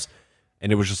camps,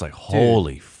 and it was just like,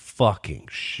 holy fucking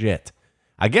shit.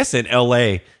 I guess in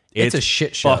L.A. It's a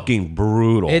shit show. Fucking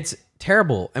brutal. It's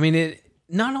terrible. I mean, it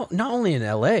not only in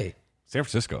L.A. San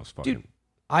Francisco's fucking. Dude,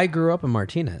 I grew up in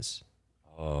Martinez,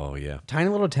 Oh yeah. tiny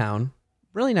little town,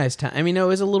 really nice town. I mean, it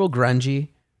was a little grungy,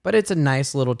 but it's a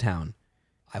nice little town.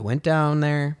 I went down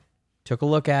there, took a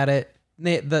look at it.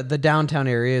 The downtown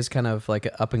area is kind of like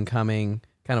up and coming,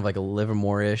 kind of like a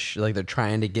Livermore-ish. Like they're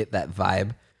trying to get that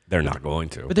vibe. They're not going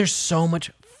to. But there's so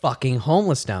much fucking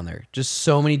homeless down there. Just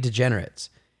so many degenerates.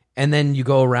 And then you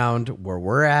go around where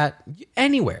we're at,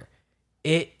 anywhere.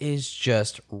 It is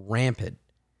just rampant.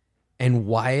 And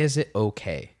why is it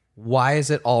okay? Why is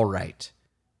it all right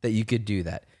that you could do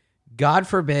that? God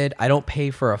forbid I don't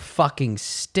pay for a fucking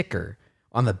sticker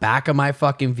on the back of my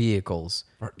fucking vehicles.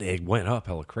 They went up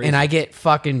hella crazy. And I get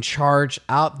fucking charged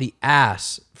out the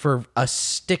ass for a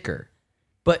sticker.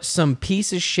 But some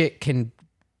piece of shit can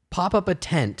pop up a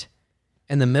tent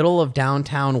in the middle of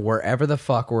downtown, wherever the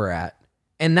fuck we're at.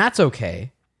 And that's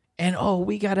okay. And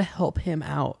we got to help him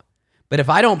out. But if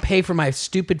I don't pay for my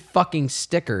stupid fucking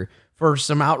sticker for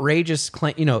some outrageous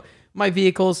claim, my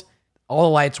vehicles, all the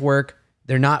lights work.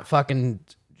 They're not fucking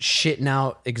shitting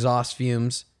out exhaust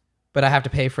fumes. But I have to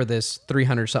pay for this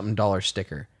 $300-something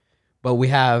sticker. But we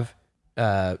have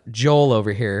Joel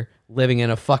over here living in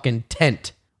a fucking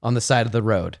tent on the side of the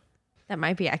road. That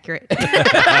might be accurate.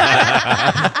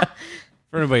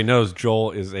 For anybody knows,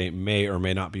 Joel is a may or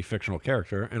may not be fictional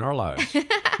character in our lives.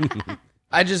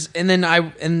 I'm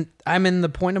in the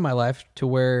point of my life to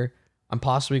where I'm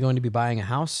possibly going to be buying a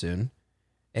house soon.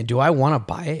 And do I want to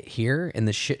buy it here in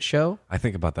the shit show? I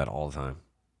think about that all the time.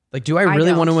 Like, do I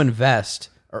really want to invest?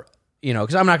 Or,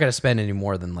 because I'm not going to spend any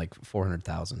more than like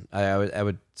 $400,000. I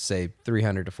would say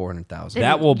 $300,000 to $400,000.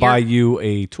 That will buy you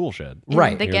a tool shed.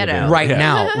 Right. The ghetto. Right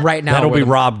now. That'll be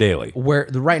Rob Daly.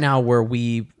 Right now where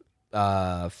we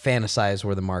fantasize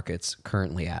where the market's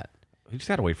currently at. You just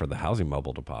got to wait for the housing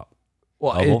bubble to pop.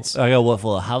 Well, I got to wait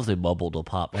for the housing bubble to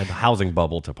pop. And the housing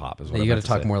bubble to pop is what you got to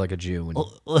talk say. more like a Jew.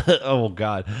 Oh,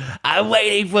 God. I'm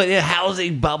waiting for the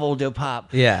housing bubble to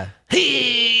pop. Yeah.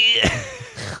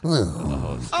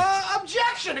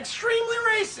 Objection! Extremely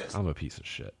racist! I'm a piece of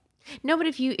shit. No, but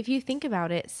if you think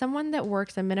about it, someone that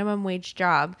works a minimum wage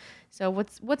job, so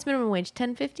what's minimum wage?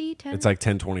 $10.50? It's like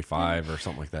 $10.25 or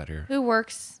something like that here. Who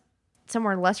works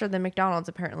somewhere lesser than McDonald's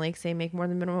apparently, because they make more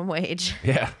than minimum wage.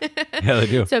 Yeah, they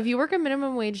do. So if you work a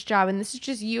minimum wage job, and this is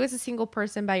just you as a single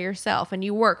person by yourself, and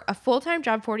you work a full-time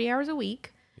job 40 hours a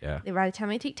week, by the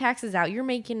time you take taxes out, you're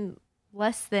making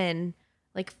less than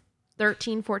like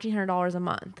 $1,400 a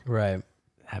month. Right.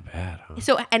 That bad, huh?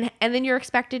 So and then you're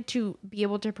expected to be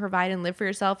able to provide and live for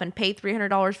yourself and pay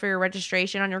 $300 for your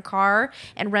registration on your car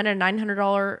and rent a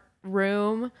 $900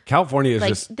 room. California is like,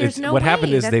 just there's no what way.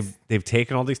 happened is they've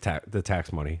taken all these the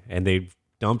tax money and they've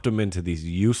dumped them into these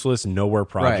useless nowhere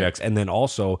projects and then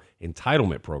also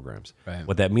entitlement programs. Right.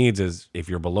 What that means is if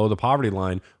you're below the poverty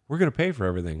line, we're going to pay for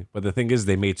everything. But the thing is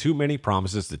they made too many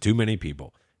promises to too many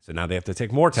people. So now they have to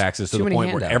take more taxes to the point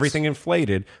handouts. where everything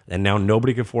inflated and now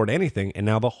nobody can afford anything. And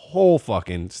now the whole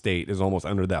fucking state is almost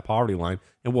under that poverty line.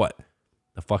 And what?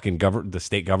 The fucking the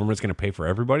state government's going to pay for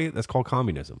everybody? That's called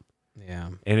communism. Yeah.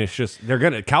 And it's just,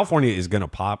 California is going to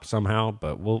pop somehow,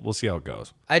 but we'll see how it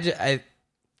goes.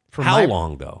 How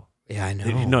long though? Yeah, I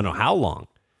know. No, how long?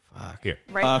 Fuck. Here.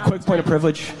 Quick point of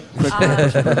privilege.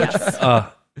 Yes.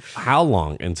 How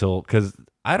long until, because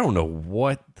I don't know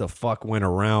what the fuck went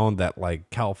around that like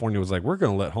California was like, we're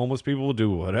going to let homeless people do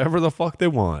whatever the fuck they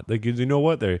want. Like, you know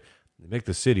what? They make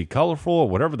the city colorful or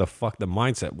whatever the fuck the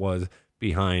mindset was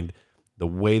behind the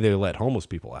way they let homeless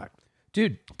people act.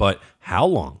 Dude. But how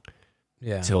long?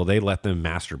 Yeah. Till they let them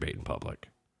masturbate in public.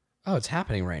 Oh, it's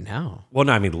happening right now. Well,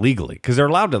 no, I mean legally, because they're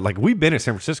allowed to. Like, we've been in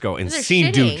San Francisco and They're seen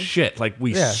shitting. dude shit. Like,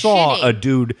 we saw Shitting. a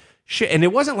dude shit, and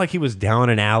it wasn't like he was down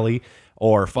an alley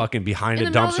or fucking behind In a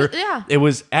the middle dumpster. of the- It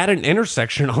was at an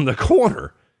intersection on the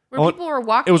corner. Where people were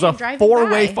walking It was a and driving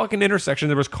 4-way by. fucking intersection.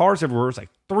 There was cars everywhere. It was like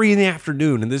 3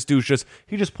 PM, and this dude's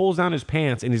he just pulls down his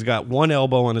pants, and he's got one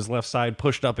elbow on his left side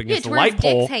pushed up Yeah, against it's the where his light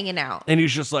pole, dick's hanging out. and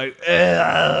he's just like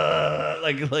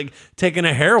taking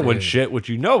a heroin shit, which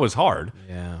is hard.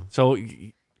 Yeah. So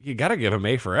you got to give him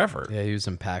A for effort. Yeah, he was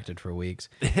impacted for weeks.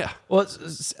 Yeah. Well,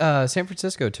 San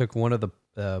Francisco took one of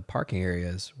the parking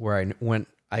areas where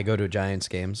I go to Giants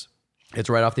games. It's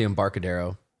right off the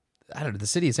Embarcadero. I don't know. The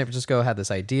city of San Francisco had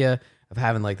this idea of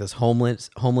having like this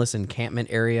homeless encampment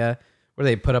area where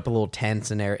they put up a little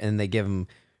tents in there and they give them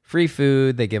free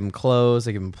food, they give them clothes,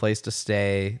 they give them a place to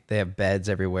stay. They have beds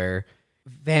everywhere.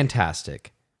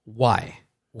 Fantastic. Why?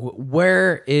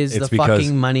 Where is It's the because-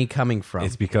 fucking money coming from?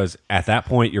 It's because at that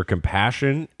point, your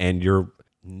compassion and your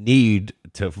need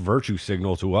to virtue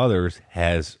signal to others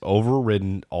has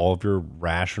overridden all of your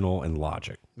rational and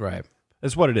logic. Right.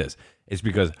 That's what it is. It's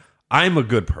because I'm a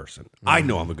good person. I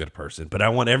know I'm a good person, but I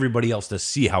want everybody else to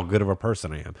see how good of a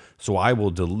person I am. So I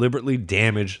will deliberately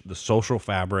damage the social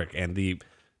fabric and the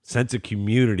sense of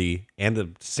community and the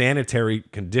sanitary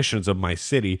conditions of my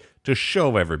city to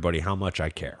show everybody how much I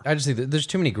care. I just think that there's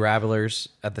too many gravelers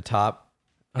at the top.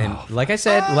 And like I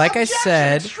said,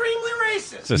 Extremely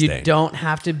racist! Sustained. You don't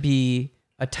have to be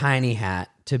a tiny hat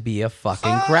to be a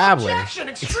fucking grabbler. Objection,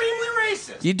 extremely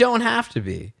racist. You don't have to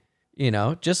be. You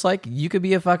know, just like you could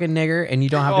be a fucking nigger and you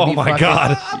don't have to Oh be my fucking...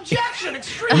 God. Objection,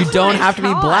 extremely You don't have to be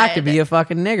God. black to be a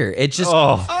fucking nigger. It's just...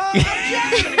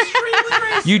 Objection, extremely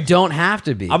racist. You don't have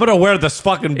to be. I'm gonna wear this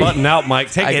fucking button out,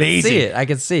 Mike. Take I it can easy. see it. I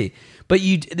can see. But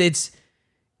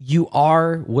you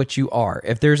are what you are.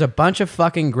 If there's a bunch of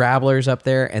fucking grabblers up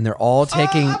there and they're all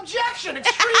taking... Objection,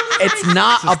 extremely it's racist.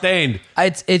 not Sustained.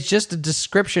 It's just a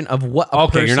description of what a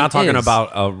Okay, you're person not talking is. about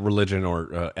a religion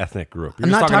or ethnic group. You're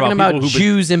I'm just not talking about people who've been-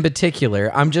 Jews in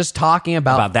particular. I'm just talking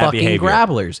about that fucking behavior.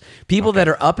 grabblers. People that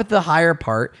are up at the higher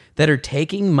part, that are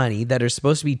taking money that are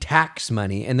supposed to be tax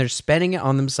money, and they're spending it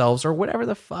on themselves or whatever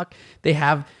the fuck they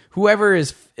have. Whoever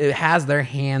has their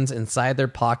hands inside their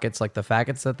pockets like the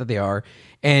faggots that they are.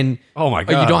 And Oh my you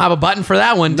God. don't have a button for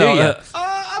that one, do No, you?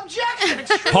 Objection,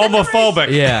 extremely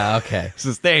homophobic. Yeah, okay.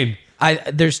 Sustained.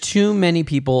 There's too many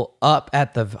people up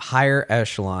at the higher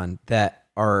echelon that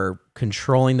are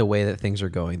controlling the way that things are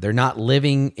going. They're not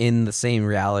living in the same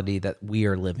reality that we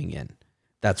are living in.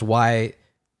 That's why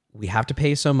we have to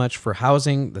pay so much for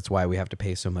housing. That's why we have to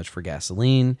pay so much for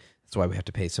gasoline. That's why we have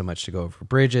to pay so much to go over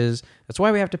bridges. That's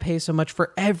why we have to pay so much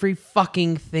for every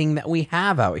fucking thing that we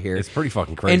have out here. It's pretty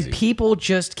fucking crazy. And people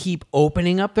just keep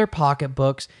opening up their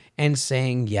pocketbooks and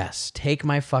saying, yes, take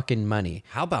my fucking money.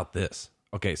 How about this?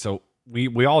 Okay, so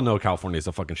we all know California is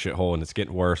a fucking shithole and it's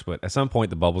getting worse, but at some point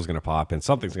the bubble's going to pop and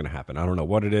something's going to happen. I don't know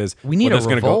what it is. We need Whether a it's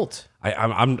gonna revolt.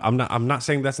 I'm not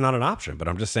saying that's not an option, but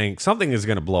I'm just saying something is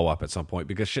going to blow up at some point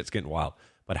because shit's getting wild.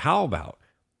 But how about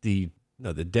the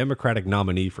Democratic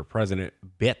nominee for president,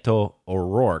 Beto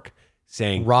O'Rourke,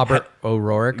 saying Robert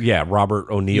O'Rourke. Yeah, Robert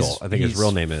O'Neill. I think his He's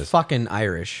real name is fucking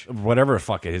Irish. whatever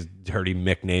fuck his dirty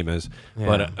Mick name is.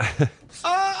 But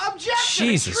Objection,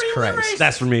 Jesus extremely Christ. racist.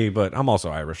 that's for me. But I'm also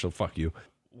Irish, so fuck you.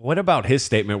 What about his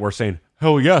statement? We're saying,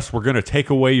 hell yes, we're going to take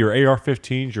away your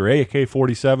AR-15s, your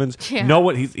AK-47s. Yeah. Know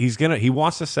what he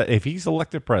wants to say? If he's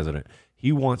elected president,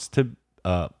 he wants to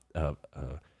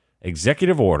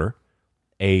executive order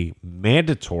a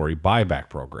mandatory buyback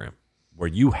program where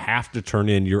you have to turn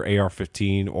in your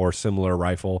AR-15 or similar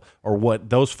rifle or what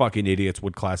those fucking idiots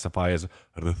would classify as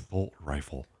an assault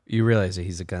rifle. You realize that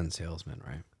he's a gun salesman,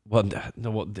 right? Well,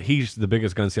 no, he's the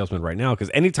biggest gun salesman right now because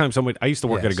anytime I used to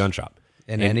work at a Yes. gun shop.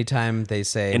 And anytime they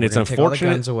say, And we're it's gonna take all the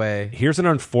unfortunate. guns away. Here's an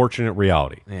unfortunate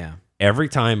reality. Yeah. Every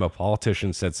time a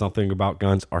politician said something about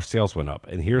guns, our sales went up.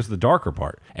 And here's the darker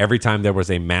part. Every time there was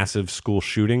a massive school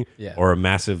shooting Yeah. or a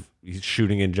massive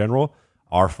shooting in general,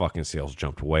 our fucking sales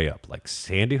jumped way up. Like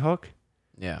Sandy Hook,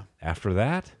 Yeah. after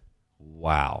that,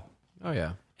 wow. Oh,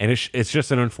 yeah. And it's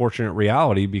just an unfortunate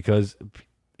reality because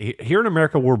here in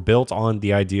America, we're built on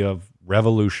the idea of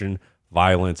revolution,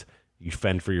 violence, you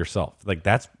fend for yourself. Like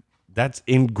that's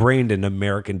ingrained in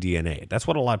American DNA. That's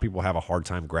what a lot of people have a hard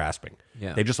time grasping.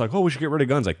 Yeah. They just like, oh, we should get rid of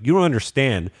guns. Like, you don't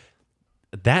understand.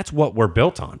 That's what we're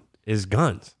built on is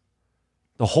guns.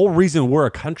 The whole reason we're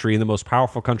a country and the most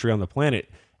powerful country on the planet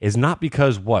is not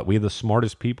because we have the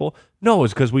smartest people. No,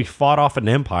 it's because we fought off an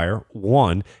empire,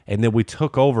 won, and then we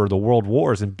took over the world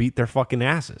wars and beat their fucking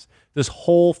asses. This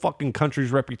whole fucking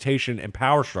country's reputation and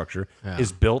power structure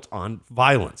is built on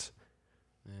violence.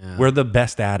 Yeah. We're the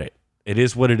best at it. It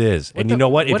is what it is. And you know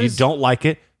what? If you don't like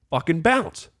it, fucking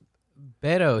bounce.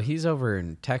 Beto, he's over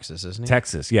in Texas, isn't he?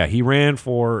 Texas, yeah. He ran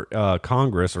for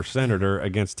Congress or senator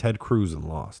against Ted Cruz and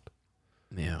lost.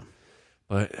 Yeah.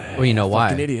 But Well, you know why?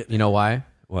 fucking idiot. You know why?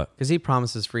 What? Because he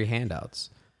promises free handouts.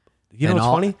 You know And what's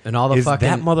all- funny? and all the is fucking-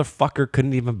 that motherfucker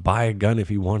couldn't even buy a gun if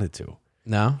he wanted to.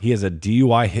 No? He has a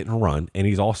DUI hit and run, and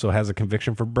he also has a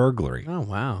conviction for burglary. Oh,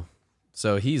 wow.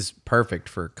 So he's perfect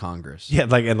for Congress. Yeah,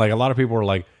 like a lot of people are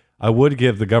like, I would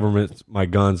give the government my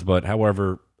guns, but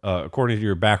however, according to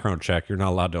your background check, you're not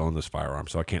allowed to own this firearm,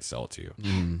 so I can't sell it to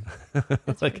you.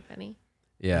 That's like funny.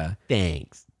 Yeah.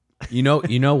 Thanks. You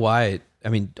know why? I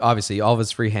mean, obviously, all of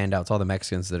his free handouts, all the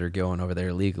Mexicans that are going over there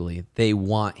illegally, they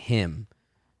want him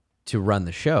to run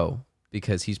the show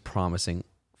because he's promising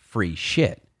free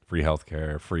shit. Free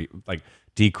healthcare, free like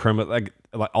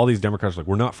all these Democrats are like,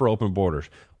 we're not for open borders.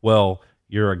 Well,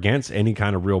 you're against any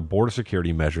kind of real border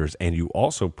security measures, and you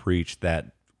also preach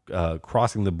that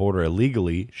crossing the border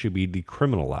illegally should be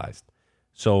decriminalized.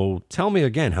 So tell me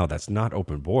again how that's not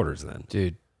open borders then.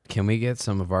 Dude, can we get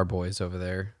some of our boys over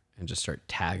there and just start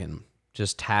tagging them?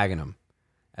 Just tagging them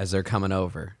as they're coming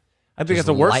over. I think Just it's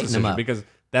a worse lighten 'em decision up. because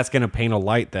that's going to paint a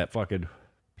light that fucking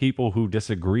people who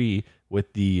disagree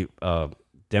with the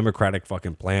Democratic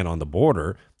fucking plan on the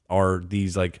border are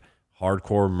these like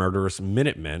hardcore murderous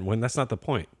Minutemen when that's not the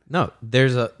point. No,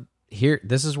 this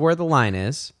is where the line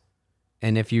is.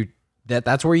 And if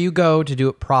That's where you go to do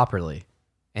it properly,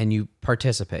 and you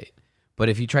participate. But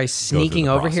if you try sneaking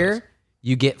over here,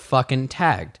 you get fucking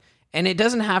tagged. And it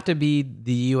doesn't have to be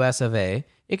the US of A.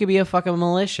 It could be a fucking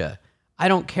militia. I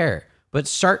don't care. But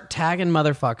start tagging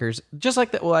motherfuckers. Just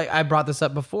like that. Well, I brought this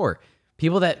up before.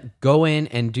 People that go in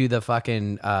and do the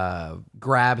fucking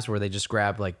grabs where they just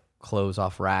grab like clothes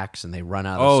off racks and they run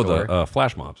out of the store. The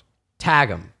flash mobs. Tag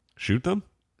them. Shoot them?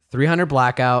 300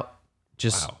 blackout.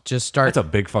 Just start. That's a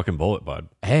big fucking bullet, bud.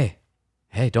 Hey,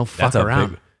 don't fuck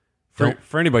around.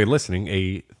 For anybody listening,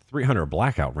 a 300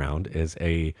 blackout round is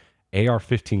a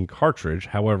AR-15 cartridge.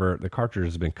 However, the cartridge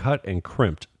has been cut and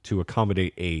crimped to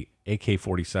accommodate a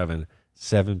AK-47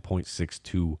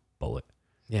 7.62 bullet.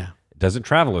 Yeah. It doesn't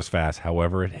travel as fast.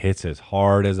 However, it hits as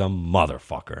hard as a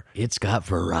motherfucker. It's got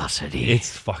ferocity.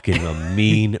 It's fucking a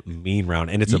mean round.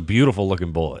 And it's a beautiful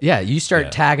looking bullet. Yeah, you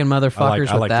start tagging motherfuckers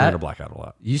I like with that. 300 blackout a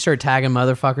lot. You start tagging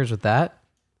motherfuckers with that,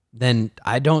 then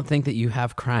I don't think that you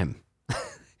have crime.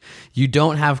 You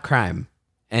don't have crime.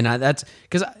 And that's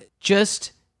because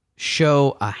just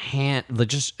show a hand,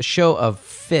 just show a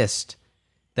fist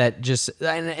that just,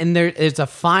 and there, it's a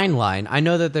fine line. I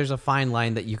know that there's a fine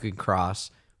line that you can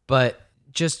cross, but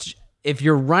just if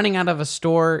you're running out of a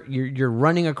store, you're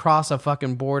running across a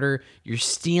fucking border, you're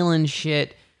stealing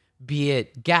shit, be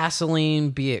it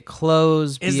gasoline, be it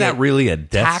clothes. Is that really a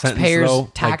death sentence,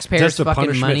 though? Taxpayers' does the fucking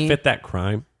punishment money. fit that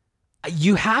crime?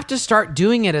 You have to start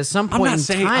doing it at some point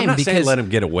in time. I'm not because saying let him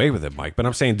get away with it, Mike, but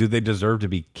I'm saying, do they deserve to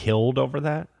be killed over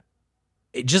that?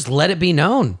 just let it be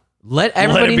known. Let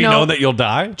everybody let it be know known that you'll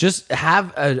die. Just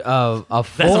have a what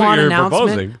full-on you're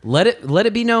announcement. proposing. Let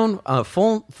it be known.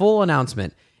 Full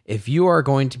announcement. If you are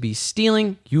going to be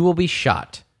stealing, you will be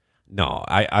shot. No,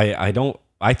 I don't.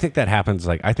 I think that happens.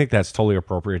 Like, I think that's totally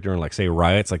appropriate during, like, say,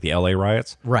 riots, like the LA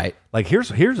riots. Right. Like,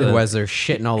 here's Otherwise, they're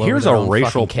shitting all over here's their a own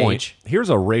racial fucking point. cage. Here's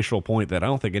a racial point that I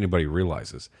don't think anybody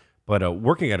realizes. But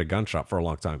working at a gun shop for a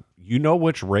long time, you know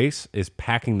which race is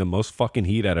packing the most fucking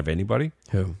heat out of anybody?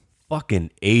 Who? Fucking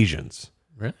Asians.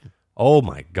 Really? Oh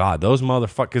my God, those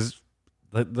motherfuckers.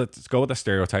 Let's go with the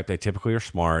stereotype. They typically are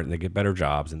smart and they get better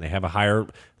jobs and they have a higher,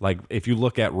 like, if you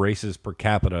look at races per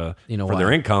capita for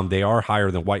their income, they are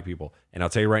higher than white people. And I'll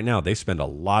tell you right now, they spend a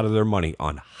lot of their money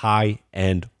on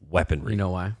high-end weaponry. You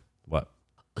know why? What?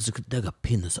 Oh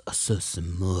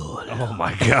Oh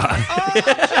my God.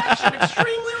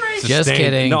 Just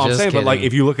kidding. No, I'm just saying, kidding. but like,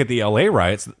 if you look at the LA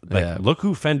riots, like, Yeah. look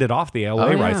who fended off the LA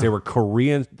Oh, riots. yeah. They were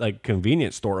Korean, like,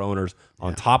 convenience store owners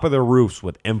on top of their roofs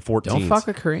with M14s. Don't fuck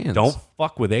with Koreans. Don't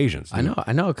fuck with Asians. Dude.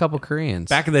 I know a couple Koreans.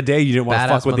 Back in the day, you didn't want to Badass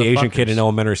fuck with the Asian kid motherfuckers. in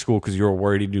elementary school because you were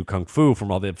worried he'd do kung fu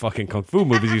from all the fucking kung fu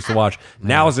movies you used to watch.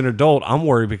 Now, as an adult, I'm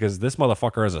worried because this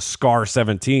motherfucker has a Scar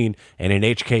 17 and an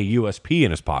HK USP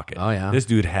in his pocket. Oh, yeah. This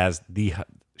dude has the.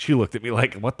 She looked at me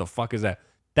like, "What the fuck is that?"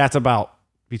 That's about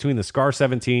between the Scar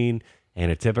 17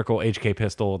 and a typical HK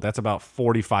pistol. That's about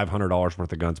 $4,500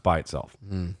 worth of guns by itself.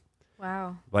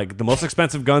 Wow. Like, the most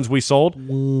expensive guns we sold,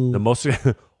 the most.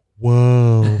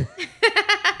 Whoa.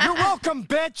 You're welcome,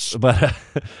 bitch. But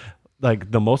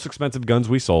like, the most expensive guns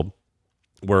we sold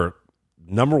were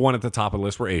number one at the top of the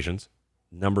list were Asians.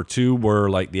 Number two were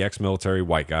like the ex-military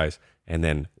white guys. And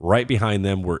then right behind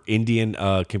them were Indian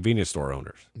convenience store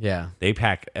owners. Yeah. They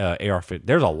pack AR-15.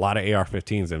 There's a lot of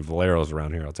AR-15s and Valeros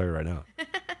around here. I'll tell you right now.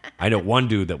 I know one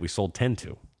dude that we sold 10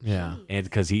 to. Yeah. And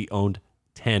because he owned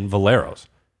 10 Valeros.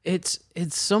 It's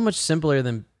so much simpler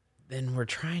than we're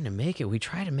trying to make it. We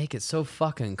try to make it so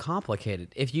fucking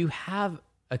complicated. If you have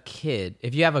a kid,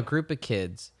 if you have a group of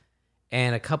kids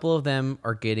and a couple of them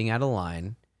are getting out of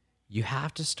line, you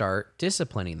have to start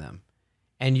disciplining them.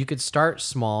 And you could start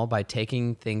small by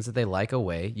taking things that they like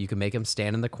away. You can make them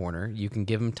stand in the corner. You can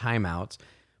give them timeouts.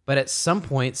 But at some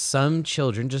point, some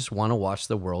children just want to watch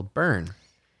the world burn.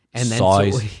 And then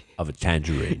Size of a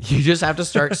tangerine. you just have to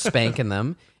start spanking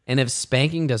them. And if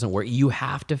spanking doesn't work, you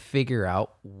have to figure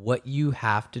out what you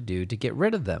have to do to get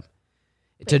rid of them.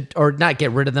 Or not get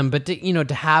rid of them, but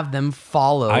to have them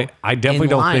follow. I definitely in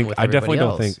don't line think. with I definitely everybody don't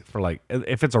else. think for, like,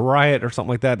 if it's a riot or something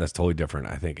like that, that's totally different.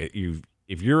 I think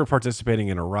if you're participating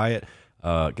in a riot,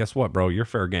 guess what, bro? You're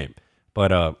fair game.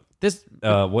 But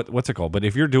what's it called? But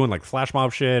if you're doing like flash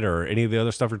mob shit or any of the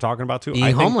other stuff you're talking about too,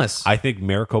 homeless. I think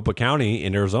Maricopa County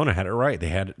in Arizona had it right. They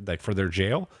had, like, for their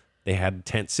jail, they had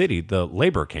Tent City, the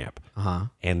labor camp,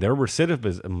 and their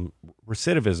recidivism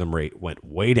rate went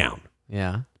way down.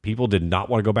 Yeah. People did not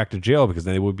want to go back to jail because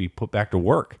then they would be put back to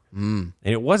work. And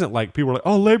it wasn't like people were like,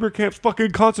 "Oh, labor camps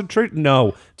fucking concentrate."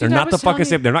 No, they're Dude, I not the was telling fucking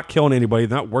same. They're not killing anybody.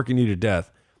 They're not working you to death.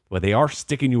 But they are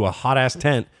sticking you a hot ass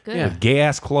tent Good. with gay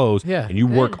ass clothes, Yeah. and you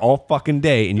work all fucking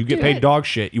day, and you get paid Good. dog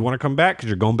shit. You want to come back because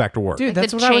you're going back to work. Dude, Like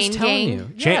that's the what I was chain telling gang?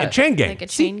 you. Chain gang. Like a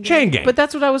See, chain chain gang. gang. But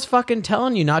that's what I was fucking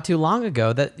telling you not too long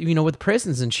ago, that, you know, with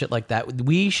prisons and shit like that,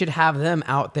 we should have them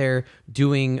out there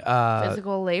doing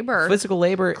Physical labor.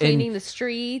 cleaning Cleaning and the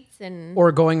streets and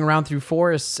or going around through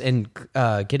forests and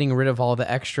getting rid of all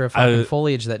the extra fucking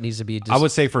foliage that needs to be. I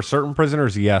would say for certain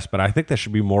prisoners, yes, but I think that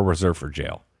should be more reserved for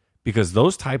jail. Because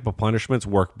those type of punishments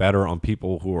work better on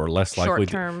people who are less likely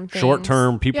Short-term things.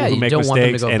 short-term people Yeah, who you make don't want them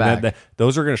to mistakes, go and back. then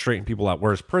those are going to straighten people out.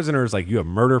 Whereas prisoners, like you have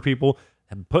murder people,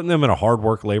 putting them in a hard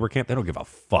work labor camp, they don't give a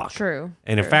fuck. True.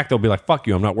 And in fact, they'll be like, "Fuck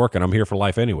you, I'm not working. I'm here for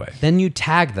life anyway." Then you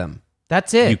tag them.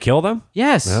 That's it. You kill them?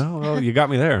 Yes. Oh, well, you got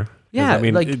me there. 'Cause, Yeah, I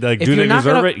mean, like, like if do you're they not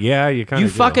deserve gonna- it? Yeah, you kind You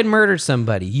of fucking murdered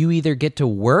somebody. You either get to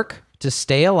work to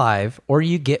stay alive or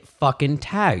you get fucking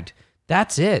tagged.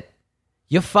 That's it.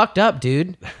 You fucked up,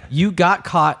 dude. You got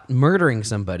caught murdering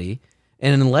somebody.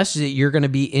 And unless you're going to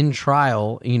be in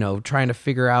trial, you know, trying to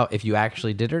figure out if you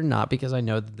actually did it or not, because I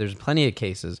know that there's plenty of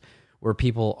cases where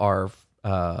people are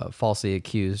falsely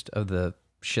accused of the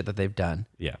shit that they've done.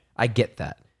 Yeah. I get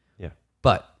that. Yeah.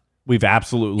 But We've If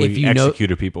absolutely you know-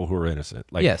 executed people who are innocent.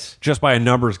 Like, Yes. just by a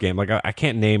numbers game. Like, I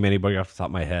can't name anybody off the top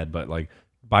of my head, but like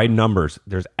by numbers,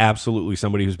 there's absolutely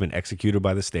somebody who's been executed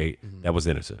by the state that was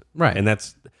innocent. Right. And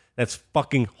that's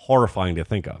fucking horrifying to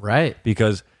think of. Right.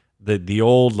 Because the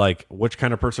old, like, which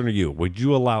kind of person are you? Would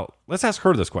you allow, let's ask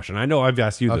her this question. I know I've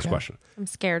asked you this Okay. question. I'm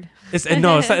scared.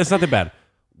 No, it's not that bad.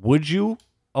 Would you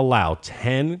allow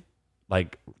 10,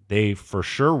 like, they for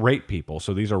sure rape people,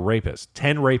 so these are rapists,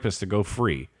 10 rapists to go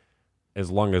free as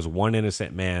long as one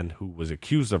innocent man who was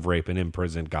accused of rape and in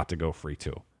prison got to go free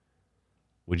too?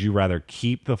 Would you rather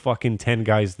keep the fucking 10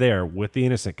 guys there with the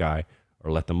innocent guy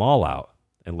or let them all out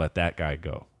and let that guy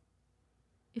go?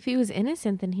 If he was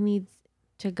innocent, then he needs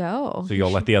to go. So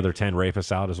you'll let the other 10 rapists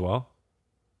out as well?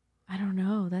 I don't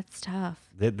know. That's tough.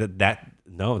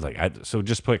 No, so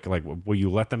just put, like, will you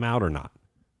let them out or not?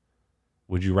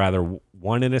 Would you rather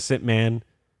one innocent man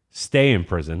stay in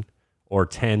prison or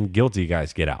 10 guilty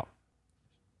guys get out?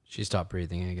 she stopped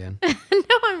breathing again.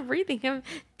 No, I'm breathing. I'm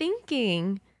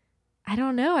thinking. I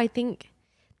don't know. I think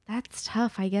that's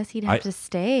tough. I guess he'd have to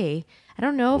stay. I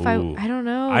don't know if Ooh. I don't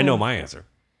know. I know my answer.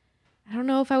 I don't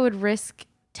know if I would risk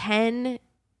 10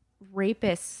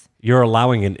 rapists. You're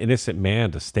allowing an innocent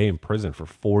man to stay in prison for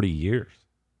 40 years.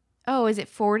 Oh, is it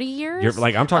 40 years? You're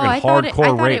like, I'm talking I thought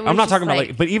hardcore it rape. was I'm not just talking about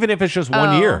like, but even if it's just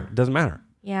 1 year, it doesn't matter.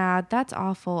 Yeah, that's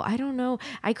awful. I don't know.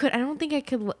 I don't think I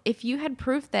could. If you had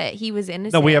proof that he was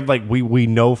innocent. No, we have like we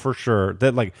know for sure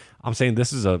that, like, I'm saying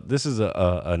this is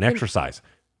an exercise.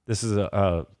 This is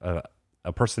a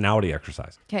personality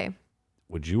exercise. Okay.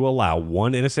 Would you allow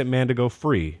one innocent man to go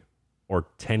free or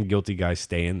 10 guilty guys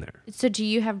stay in there? So do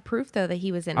you have proof though that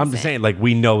he was innocent? I'm just saying, like,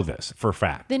 we know this for a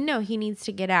fact. Then no, he needs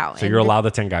to get out. So you're allowed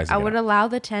the 10 guys to I get would out. allow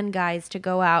the 10 guys to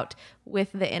go out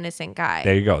with the innocent guy.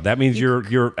 There you go. That means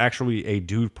you're actually a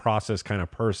due process kind of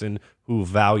person who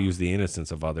values the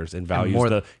innocence of others and values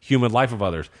the human life of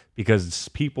others. Because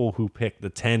people who pick the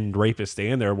 10 rapists stay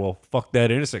in there, well, fuck that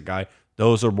innocent guy.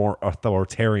 Those are more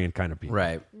authoritarian kind of people.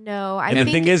 Right. No, I And think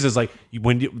the thing is like,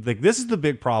 when you, like, this is the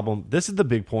big problem. This is the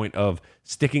big point of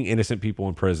sticking innocent people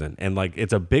in prison. And like,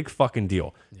 it's a big fucking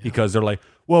deal because they're like,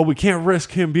 well, we can't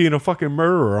risk him being a fucking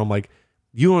murderer. I'm like,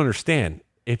 you don't understand.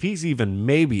 If he's even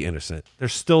maybe innocent,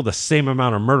 there's still the same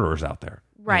amount of murderers out there.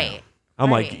 right. I'm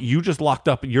Right. like, you just locked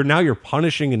up. You're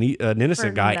punishing an innocent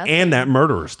For guy, nothing. and that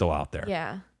murderer's still out there.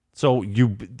 Yeah. So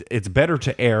it's better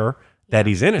to err that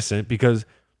he's innocent because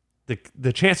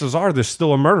the chances are there's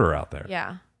still a murderer out there.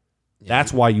 Yeah.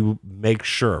 That's why you make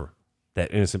sure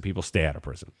that innocent people stay out of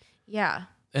prison. Yeah.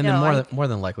 And No, then more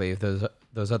than likely, if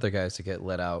those other guys to get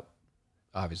let out,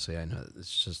 obviously I know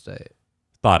it's just a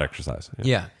Thought exercise.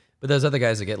 yeah. But those other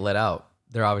guys that get let out,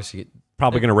 they're obviously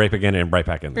Probably going to rape again and right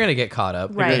back in they're there. gonna get caught up.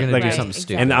 Right, They're gonna right, do something exactly.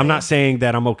 stupid. And I'm not saying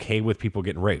that I'm okay with people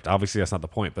getting raped. Obviously, that's not the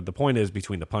point. But the point is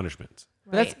between the punishments.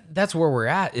 But that's where we're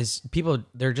at. Is people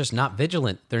they're just not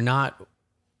vigilant. They're not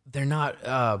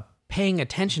paying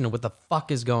attention to what the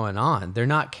fuck is going on. They're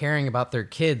not caring about their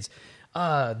kids.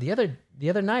 The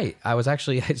other night, I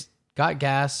got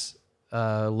gas,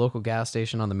 local gas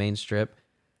station on the main strip.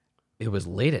 It was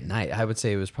late at night. I would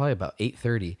say it was probably about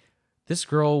 8:30. This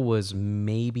girl was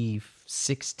maybe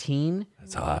 16.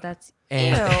 That's hot. That's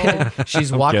And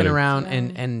she's walking kidding. around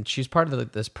and she's part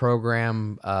of this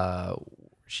program.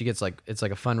 She gets it's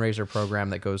like a fundraiser program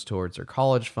that goes towards her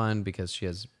college fund because she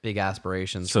has big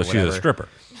aspirations. So for she's a whatever. stripper.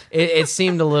 It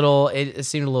seemed a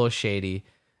little shady,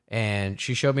 and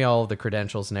she showed me all of the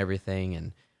credentials and everything,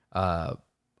 and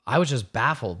I was just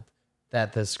baffled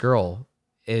that this girl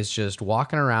is just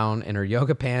walking around in her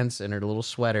yoga pants and her little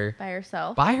sweater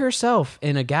by herself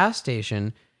in a gas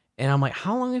station. And I'm like,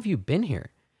 how long have you been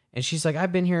here? And she's like,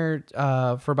 I've been here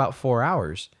for about 4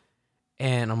 hours.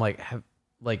 And I'm like,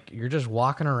 you're just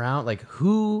walking around? Like,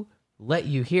 who let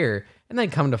you here? And then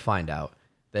come to find out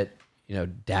that,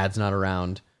 dad's not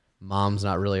around, mom's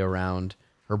not really around,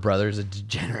 her brother's a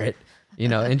degenerate,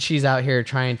 and she's out here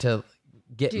trying to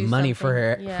get money for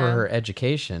her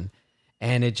education.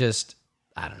 And it just,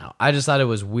 I don't know. I just thought it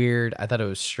was weird. I thought it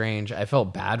was strange. I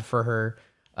felt bad for her.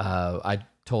 I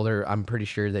told her, I'm pretty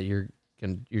sure that you're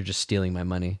just stealing my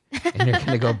money and you're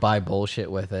gonna go buy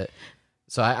bullshit with it.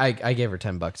 So I gave her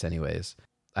 $10 anyways.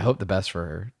 I hope the best for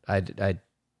her. I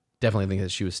definitely think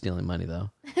that she was stealing money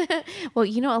though. Well,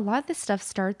 a lot of this stuff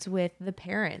starts with the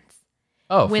parents.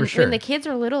 Oh, for sure. When the kids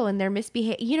are little and they're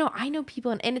misbehaving, I know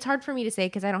people, and it's hard for me to say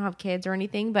because I don't have kids or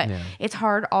anything, but it's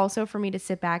hard also for me to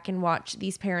sit back and watch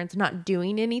these parents not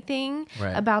doing anything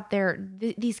about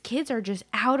these kids are just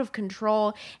out of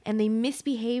control and they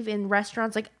misbehave in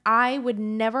restaurants. Like, I would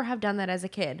never have done that as a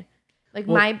kid. Like,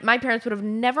 my parents would have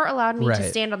never allowed me to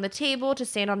stand on the table, to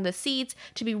stand on the seats,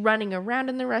 to be running around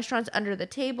in the restaurants, under the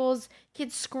tables,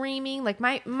 kids screaming. Like,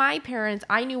 my parents,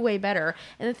 I knew way better.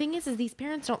 And the thing is these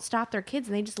parents don't stop their kids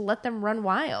and they just let them run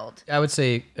wild. I would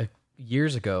say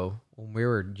years ago, when we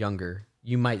were younger,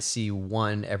 you might see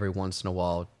one every once in a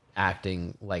while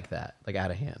acting like that, like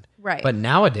out of hand. Right. But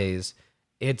nowadays,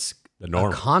 it's the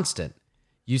norm. A constant.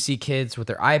 You see kids with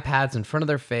their iPads in front of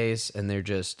their face and they're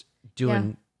just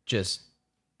doing... just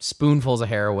spoonfuls of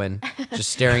heroin, just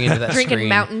staring into that drinking screen.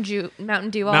 Mountain Dew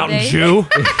all day. Mountain Dew?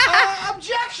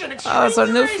 Objection! Oh, it's a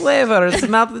new flavor. It's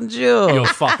Mountain Dew. You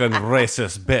fucking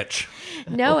racist bitch.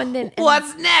 No, and then...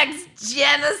 What's next?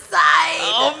 Genocide?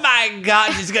 Oh my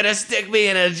God, she's gonna stick me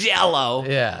in a Jello.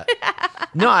 Yeah.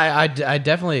 No, I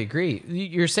definitely agree.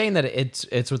 You're saying that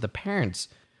it's with the parents,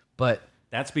 but...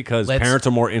 That's because parents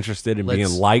are more interested in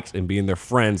being liked and being their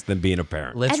friends than being a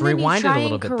parent. Let's rewind it a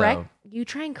little bit, though. You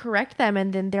try and correct them,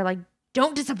 and then they're like,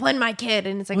 don't discipline my kid.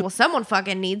 And it's like, well, someone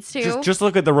fucking needs to. Just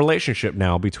look at the relationship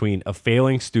now between a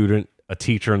failing student, a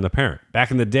teacher, and the parent.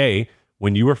 Back in the day,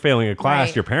 when you were failing a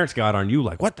class, your parents got on you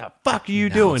like, what the fuck are you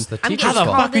doing? How the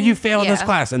fuck are you failing this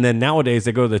class? And then nowadays,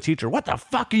 they go to the teacher, what the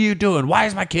fuck are you doing? Why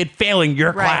is my kid failing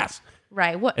your class?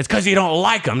 Right. What? It's because you don't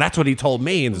like him. That's what he told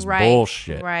me. And this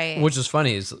bullshit. Right. Which is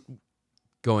funny is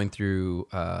going through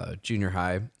junior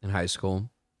high and high school,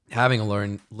 having a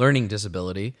learning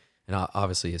disability, and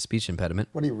obviously a speech impediment.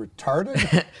 What are you,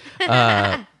 retarded?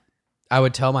 I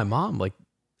would tell my mom, like,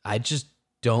 I just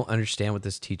don't understand what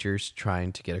this teacher's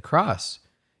trying to get across.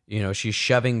 She's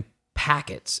shoving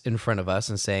packets in front of us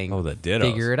and saying, "Oh, the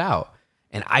dittos. Figure it out."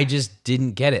 And I just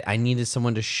didn't get it. I needed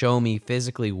someone to show me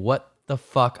physically what the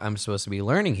fuck I'm supposed to be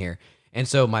learning here. And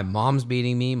so my mom's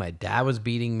beating me, my dad was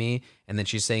beating me, and then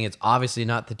she's saying it's obviously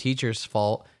not the teacher's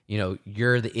fault.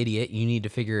 You're the idiot. You need to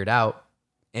figure it out.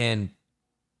 And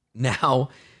now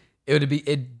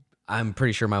I'm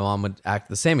pretty sure my mom would act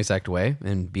the same exact way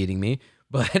in beating me,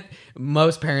 but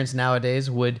most parents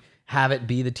nowadays would have it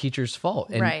be the teacher's fault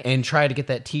and try to get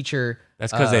that teacher.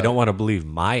 That's because they don't want to believe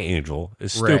my angel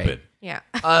is stupid. Yeah.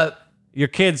 Your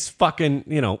kid's fucking,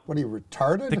 What are you,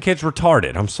 retarded? The kid's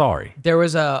retarded. I'm sorry. There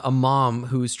was a mom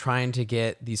who's trying to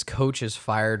get these coaches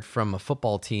fired from a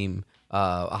football team.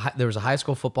 There was a high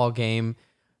school football game.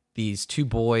 These two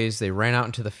boys, they ran out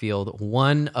into the field.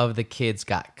 One of the kids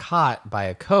got caught by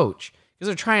a coach because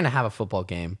they're trying to have a football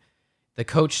game. The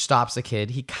coach stops the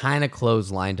kid. He kind of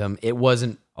clotheslined him. It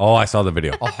wasn't. Oh, I saw the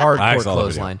video. A hardcore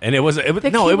clothesline. And it was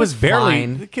barely.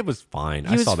 Fine. The kid was fine.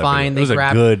 He was fine. It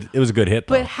was a good hit,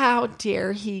 though. But how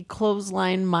dare he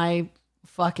clothesline my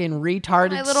fucking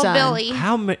retarded my little son? Billy.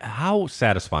 How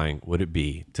satisfying would it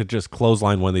be to just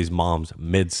clothesline one of these moms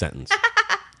mid-sentence?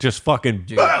 Just fucking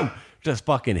boom! Just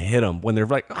fucking hit them when they're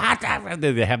like,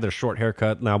 they have their short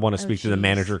haircut, and I want to speak to the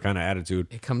manager kind of attitude.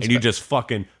 You just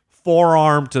fucking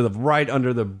forearm to the right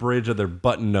under the bridge of their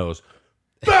button nose.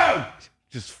 Boom!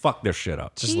 Just fuck their shit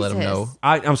up. Just let them know.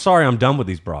 I'm sorry, I'm done with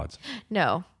these broads.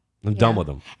 No. I'm done with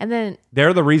them. And then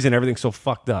they're the reason everything's so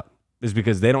fucked up is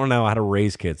because they don't know how to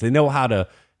raise kids. They know how to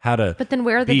But then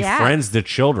where are the be dads? friends to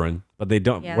children, but they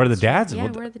don't. Yeah, where are the that's true. dads? Yeah,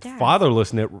 Well, where are the dads?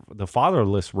 The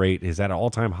fatherless rate is at an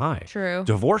all-time high. True.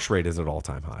 Divorce rate is at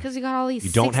all-time high. Because you got all these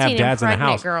You don't have 16 dads in the and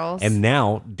pregnant house. girls. And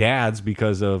now dads,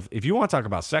 because of, if you want to talk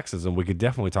about sexism, we could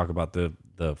definitely talk about the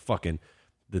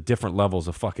different levels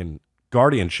of fucking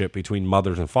guardianship between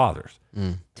mothers and fathers.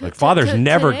 Like fathers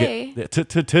never today. get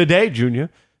today, Junior,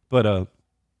 but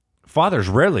fathers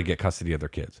rarely get custody of their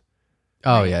kids.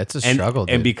 Oh yeah, it's a struggle.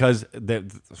 And dude. because the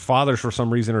fathers for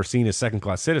some reason are seen as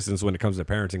second-class citizens when it comes to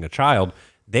parenting a child,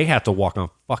 they have to walk on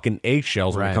fucking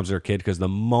eggshells when it comes to their kid, because the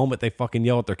moment they fucking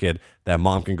yell at their kid, that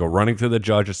mom can go running to the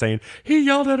judge and saying, he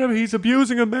yelled at him, he's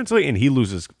abusing him mentally, and he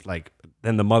loses, like,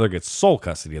 then the mother gets sole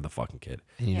custody of the fucking kid.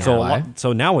 Yeah.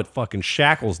 So now it fucking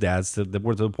shackles dads to the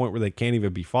point where they can't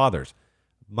even be fathers.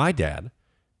 My dad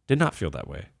did not feel that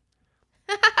way.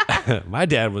 My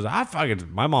dad was,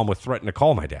 my mom would threaten to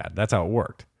call my dad. That's how it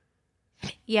worked.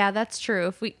 Yeah, that's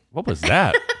true. What was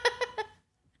that?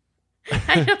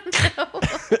 I don't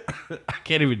know. I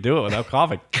can't even do it without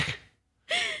coughing.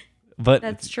 But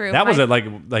that's true. That was it. Like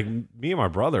me and my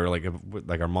brother, like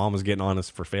our mom was getting on us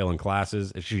for failing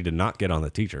classes. She did not get on the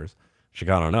teachers. She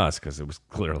got on us because it was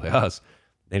clearly us.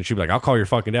 And she'd be like, "I'll call your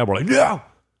fucking dad." We're like, "No,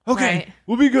 okay, Right.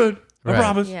 we'll be good. I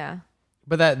promise." Yeah.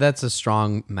 But that's a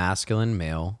strong masculine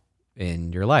male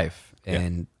in your life,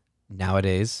 and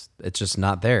nowadays it's just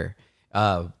not there.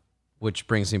 Which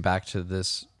brings me back to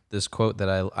this quote that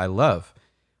I love: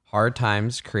 "Hard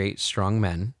times create strong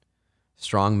men.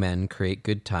 Strong men create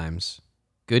good times.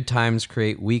 Good times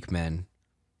create weak men,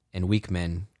 and weak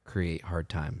men create hard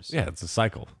times." Yeah, it's a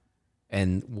cycle.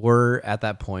 And we're at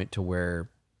that point to where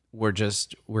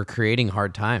we're creating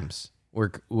hard times.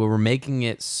 We're making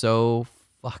it so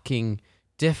fucking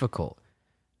difficult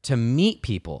to meet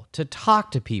people, to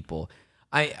talk to people.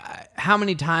 I how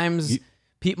many times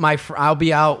I'll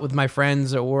be out with my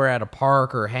friends, or we're at a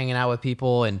park or hanging out with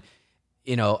people, and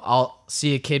I'll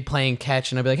see a kid playing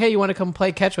catch, and I'll be like, "Hey, you want to come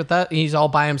play catch with us?" And he's all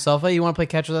by himself. "Hey, you want to play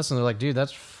catch with us?" And they're like, "Dude,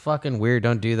 that's fucking weird.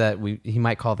 Don't do that. He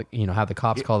might call have the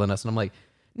cops called on us." And I'm like,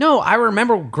 "No, I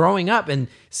remember growing up and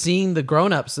seeing the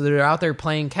grown-ups that are out there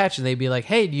playing catch, and they'd be like,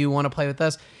 'Hey, do you want to play with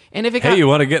us?' And if it Hey, you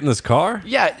want to get in this car?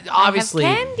 Yeah, obviously.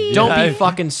 candy. Don't be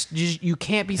fucking. You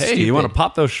can't be Hey, stupid. you want to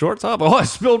pop those shorts off? Oh, I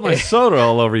spilled my soda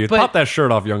all over you. But- Pop that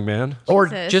shirt off, young man. Or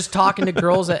Jesus. just talking to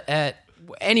girls at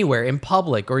anywhere in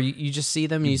public, or you just see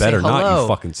them and you say Better hello. not, you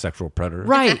fucking sexual predator.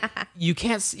 Right. You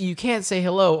can't say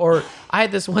hello. Or I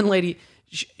had this one lady,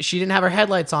 she didn't have her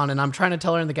headlights on, and I'm trying to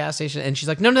tell her in the gas station, and she's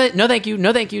like, no, thank you,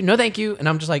 no, thank you, no, thank you. And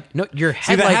I'm just like, no, your See,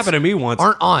 headlights that happened to me once.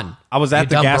 aren't on. I was you at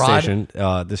the dumb gas broad. station.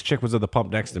 This chick was at the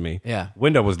pump next to me. Yeah.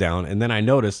 Window was down. And then I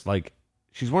noticed, like,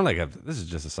 she's wearing this is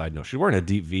just a side note. She's wearing a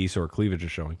deep V, so her cleavage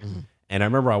is showing. Mm-hmm. And I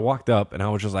remember I walked up and I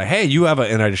was just like, "Hey, you have a,"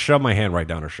 and I just shoved my hand right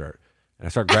down her shirt. And I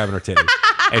started grabbing her titty.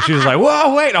 And she was like,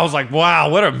 "Whoa, wait." And I was like, "Wow,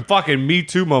 what a fucking Me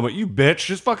Too moment. You bitch.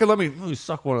 Just fucking let me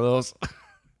suck one of those."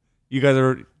 You guys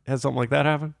ever had something like that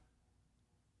happen?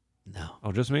 No.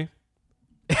 Oh, just me?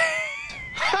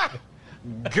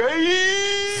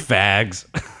 Gay! Fags.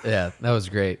 Yeah, that was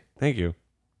great. Thank you.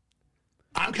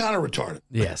 I'm kind of retarded.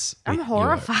 Yes. I'm you are.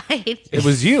 horrified. It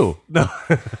was you. No.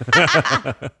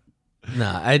 No,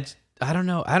 I don't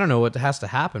know. I don't know what has to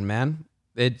happen, man.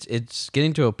 It's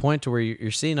getting to a point to where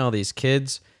you're seeing all these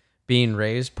kids being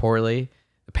raised poorly.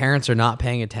 The parents are not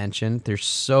paying attention. They're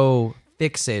so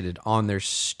fixated on their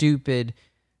stupid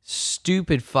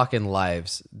fucking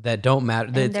lives that don't matter.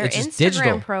 And their it's just Instagram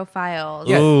digital. profiles.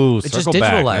 Yeah, Ooh, it's just circle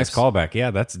digital back. lives. Nice callback.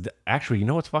 Yeah, that's actually, you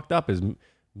know what's fucked up is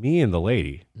me and the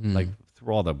lady, like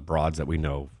through all the broads that we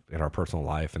know in our personal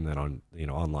life, and then on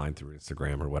online through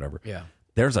Instagram or whatever. Yeah.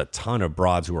 There's a ton of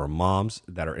broads who are moms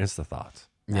that are Insta thoughts.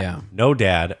 Yeah. No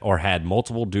dad, or had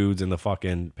multiple dudes in the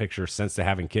fucking picture since to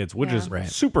having kids, which is Right.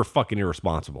 super fucking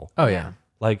irresponsible. Oh yeah.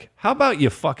 Like, how about you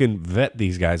fucking vet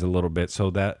these guys a little bit so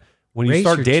that when you Raise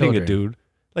start your dating children. a dude,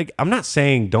 like, I'm not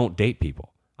saying don't date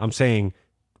people. I'm saying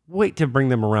wait to bring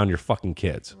them around your fucking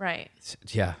kids. Right.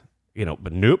 Yeah.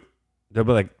 But nope. They'll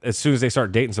be like, as soon as they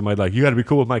start dating somebody, like, you got to be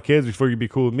cool with my kids before you be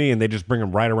cool with me. And they just bring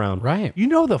them right around. Right. You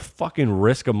know the fucking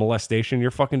risk of molestation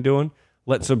you're fucking doing?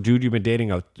 Letting some dude you've been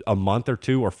dating a month or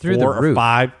two or Through the 4 or roof.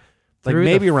 5. Like, Through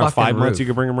maybe the around fucking 5 months you roof.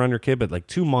 could bring them around your kid. But like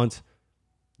 2 months,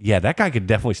 yeah, that guy could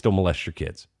definitely still molest your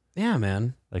kids. Yeah,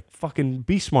 man. Like, fucking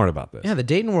be smart about this. Yeah, the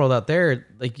dating world out there,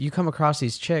 like you come across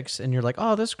these chicks and you're like,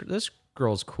 oh, this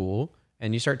girl's cool.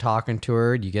 And you start talking to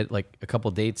her, you get like a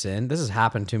couple dates in. This has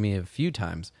happened to me a few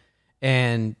times.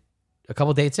 And a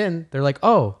couple dates in, they're like,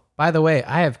 oh, by the way,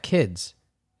 I have kids.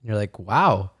 And you're like,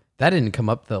 wow, that didn't come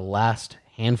up the last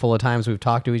handful of times we've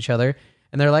talked to each other.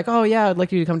 And they're like, oh, yeah, I'd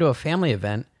like you to come to a family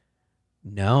event.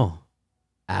 No,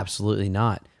 absolutely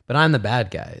not. But I'm the bad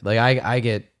guy. Like I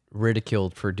get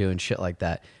ridiculed for doing shit like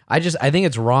that. I think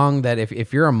it's wrong that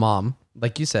if you're a mom,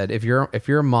 like you said, if you're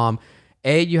a mom,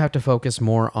 you have to focus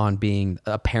more on being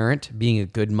a parent, being a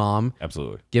good mom,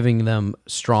 Absolutely. giving them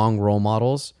strong role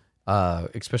models,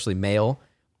 especially male,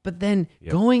 but then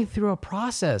going through a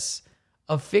process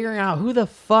of figuring out who the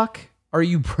fuck are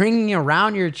you bringing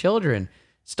around your children.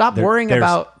 Stop worrying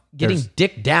about getting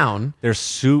dicked down.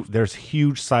 There's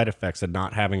huge side effects of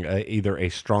not having either a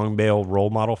strong male role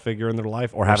model figure in their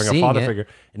life or having a father figure.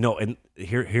 No, and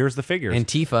here's the figures.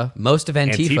 Antifa, most of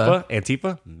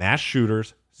Antifa, mass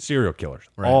shooters, serial killers,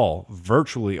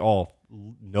 virtually all,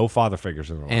 no father figures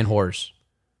in their life. And whores.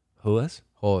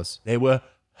 Whores. They were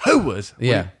whores.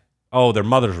 Yeah. Their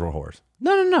mothers were whores.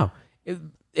 No.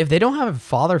 If they don't have a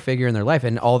father figure in their life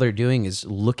and all they're doing is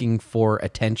looking for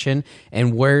attention,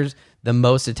 and where's the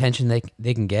most attention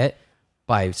they can get?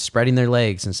 By spreading their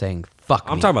legs and saying, fuck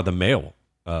me. I'm talking about the male.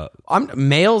 I'm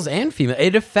males and female.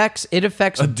 It affects a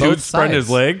both dude spreading his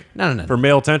leg? No. For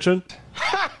male attention?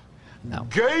 No.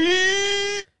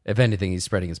 If anything, he's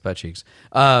spreading his butt cheeks.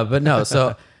 But no,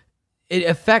 so it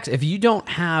affects, if you don't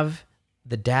have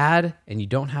the dad and you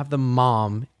don't have the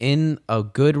mom in a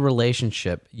good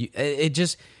relationship,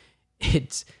 it's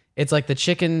like the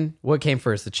chicken. What came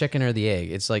first, the chicken or the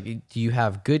egg? It's like, do you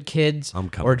have good kids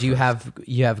or do you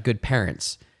have good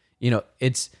parents?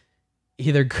 It's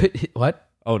either good. What?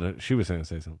 Oh, no, she was going to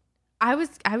say something. I was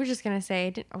just gonna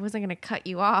say I wasn't gonna cut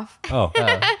you off. Oh.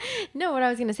 No, what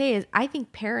I was gonna say is I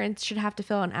think parents should have to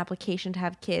fill out an application to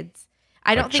have kids.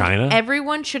 I don't think China?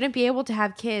 everyone shouldn't be able to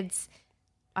have kids.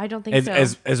 I don't think so.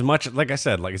 As much, like I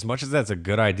said, as much as that's a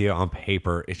good idea on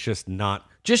paper, it's just not.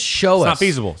 Just show us. It's not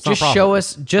feasible. It's just not show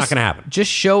us. It's not gonna happen. Just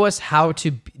show us how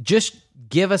to. Just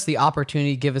give us the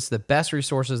opportunity. Give us the best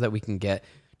resources that we can get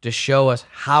to show us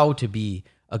how to be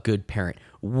a good parent.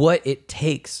 What it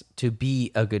takes to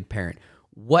be a good parent.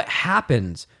 What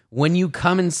happens when you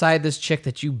come inside this chick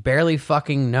that you barely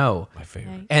fucking know? My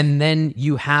favorite. And then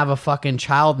you have a fucking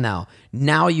child now.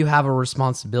 Now you have a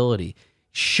responsibility.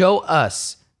 Show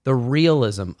us the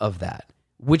realism of that,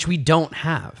 which we don't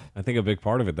have. I think a big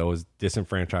part of it, though, is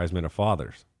disenfranchisement of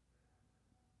fathers.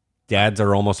 Dads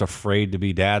are almost afraid to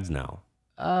be dads now.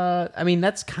 I mean,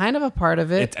 that's kind of a part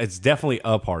of it. It's definitely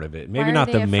a part of it. Maybe Why are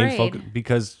not they the main afraid? focus,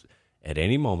 because at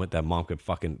any moment that mom could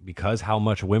because how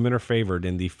much women are favored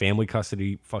in the family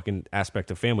custody fucking aspect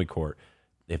of family court.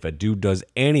 If a dude does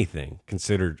anything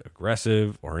considered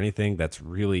aggressive or anything that's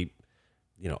really,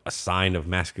 a sign of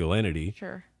masculinity,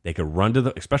 Sure. they could run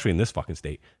to especially in this fucking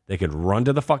state, they could run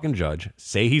to the fucking judge,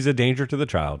 say he's a danger to the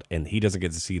child, and he doesn't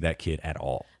get to see that kid at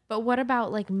all. But what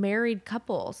about like married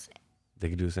couples? They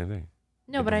could do the same thing.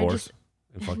 No, Get but divorced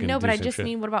and fucking do I some just shit.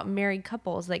 mean, what about married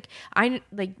couples? Like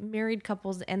married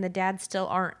couples and the dads still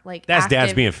aren't like That's active.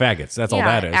 dads being faggots. That's all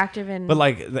that is. Active in.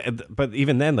 But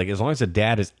even then, as long as the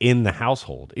dad is in the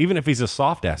household, even if he's a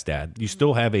soft ass dad, you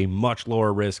still have a much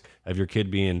lower risk of your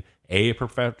kid being a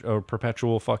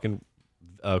perpetual fucking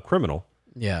criminal,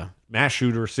 Yeah. mass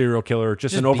shooter, serial killer,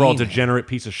 just an Just overall being there. degenerate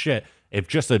piece of shit. If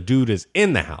just a dude is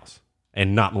in the house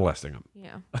and not molesting him.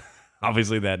 Yeah.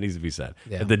 Obviously, that needs to be said.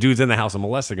 Yeah. If the dude's in the house and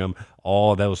molesting him,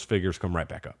 all those figures come right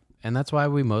back up. And that's why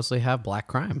we mostly have black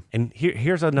crime. And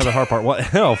here's another hard part.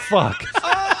 What? Oh, fuck.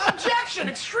 Objection!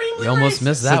 Extremely You almost racist.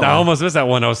 missed that I one. almost missed that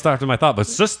one. I was stopped in my thought, but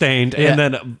sustained. Yeah. And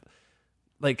then,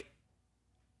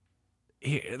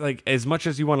 as much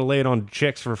as you want to lay it on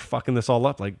chicks for fucking this all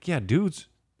up, dudes,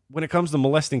 when it comes to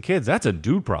molesting kids, that's a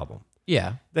dude problem.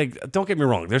 Yeah. Don't get me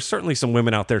wrong. There's certainly some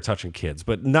women out there touching kids,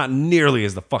 but not nearly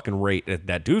as the fucking rate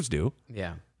that dudes do.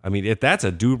 Yeah. I mean, if that's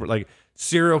a dude,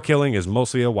 serial killing is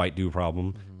mostly a white dude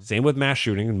problem. Same with mass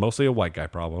shooting, mostly a white guy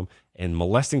problem. And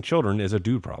molesting children is a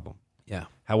dude problem. Yeah.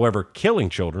 However, killing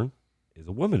children is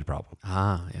a woman problem.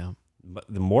 Ah, yeah. But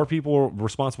the more people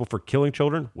responsible for killing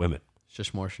children, women.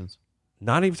 Shishmortions.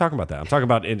 Not even talking about that. I'm talking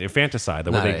about infanticide,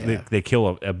 the way yeah. they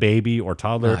kill a baby or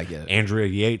toddler. No, I get it. Andrea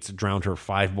Yates drowned her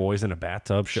 5 boys in a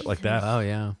bathtub, shit like that. Oh,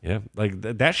 yeah. Yeah,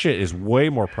 that shit is way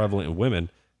more prevalent in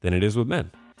women than it is with men.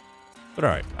 But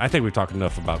all right, I think we've talked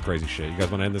enough about crazy shit. You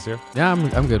guys want to end this here? Yeah,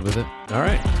 I'm good with it. All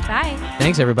right. Bye.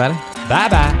 Thanks, everybody.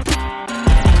 Bye-bye.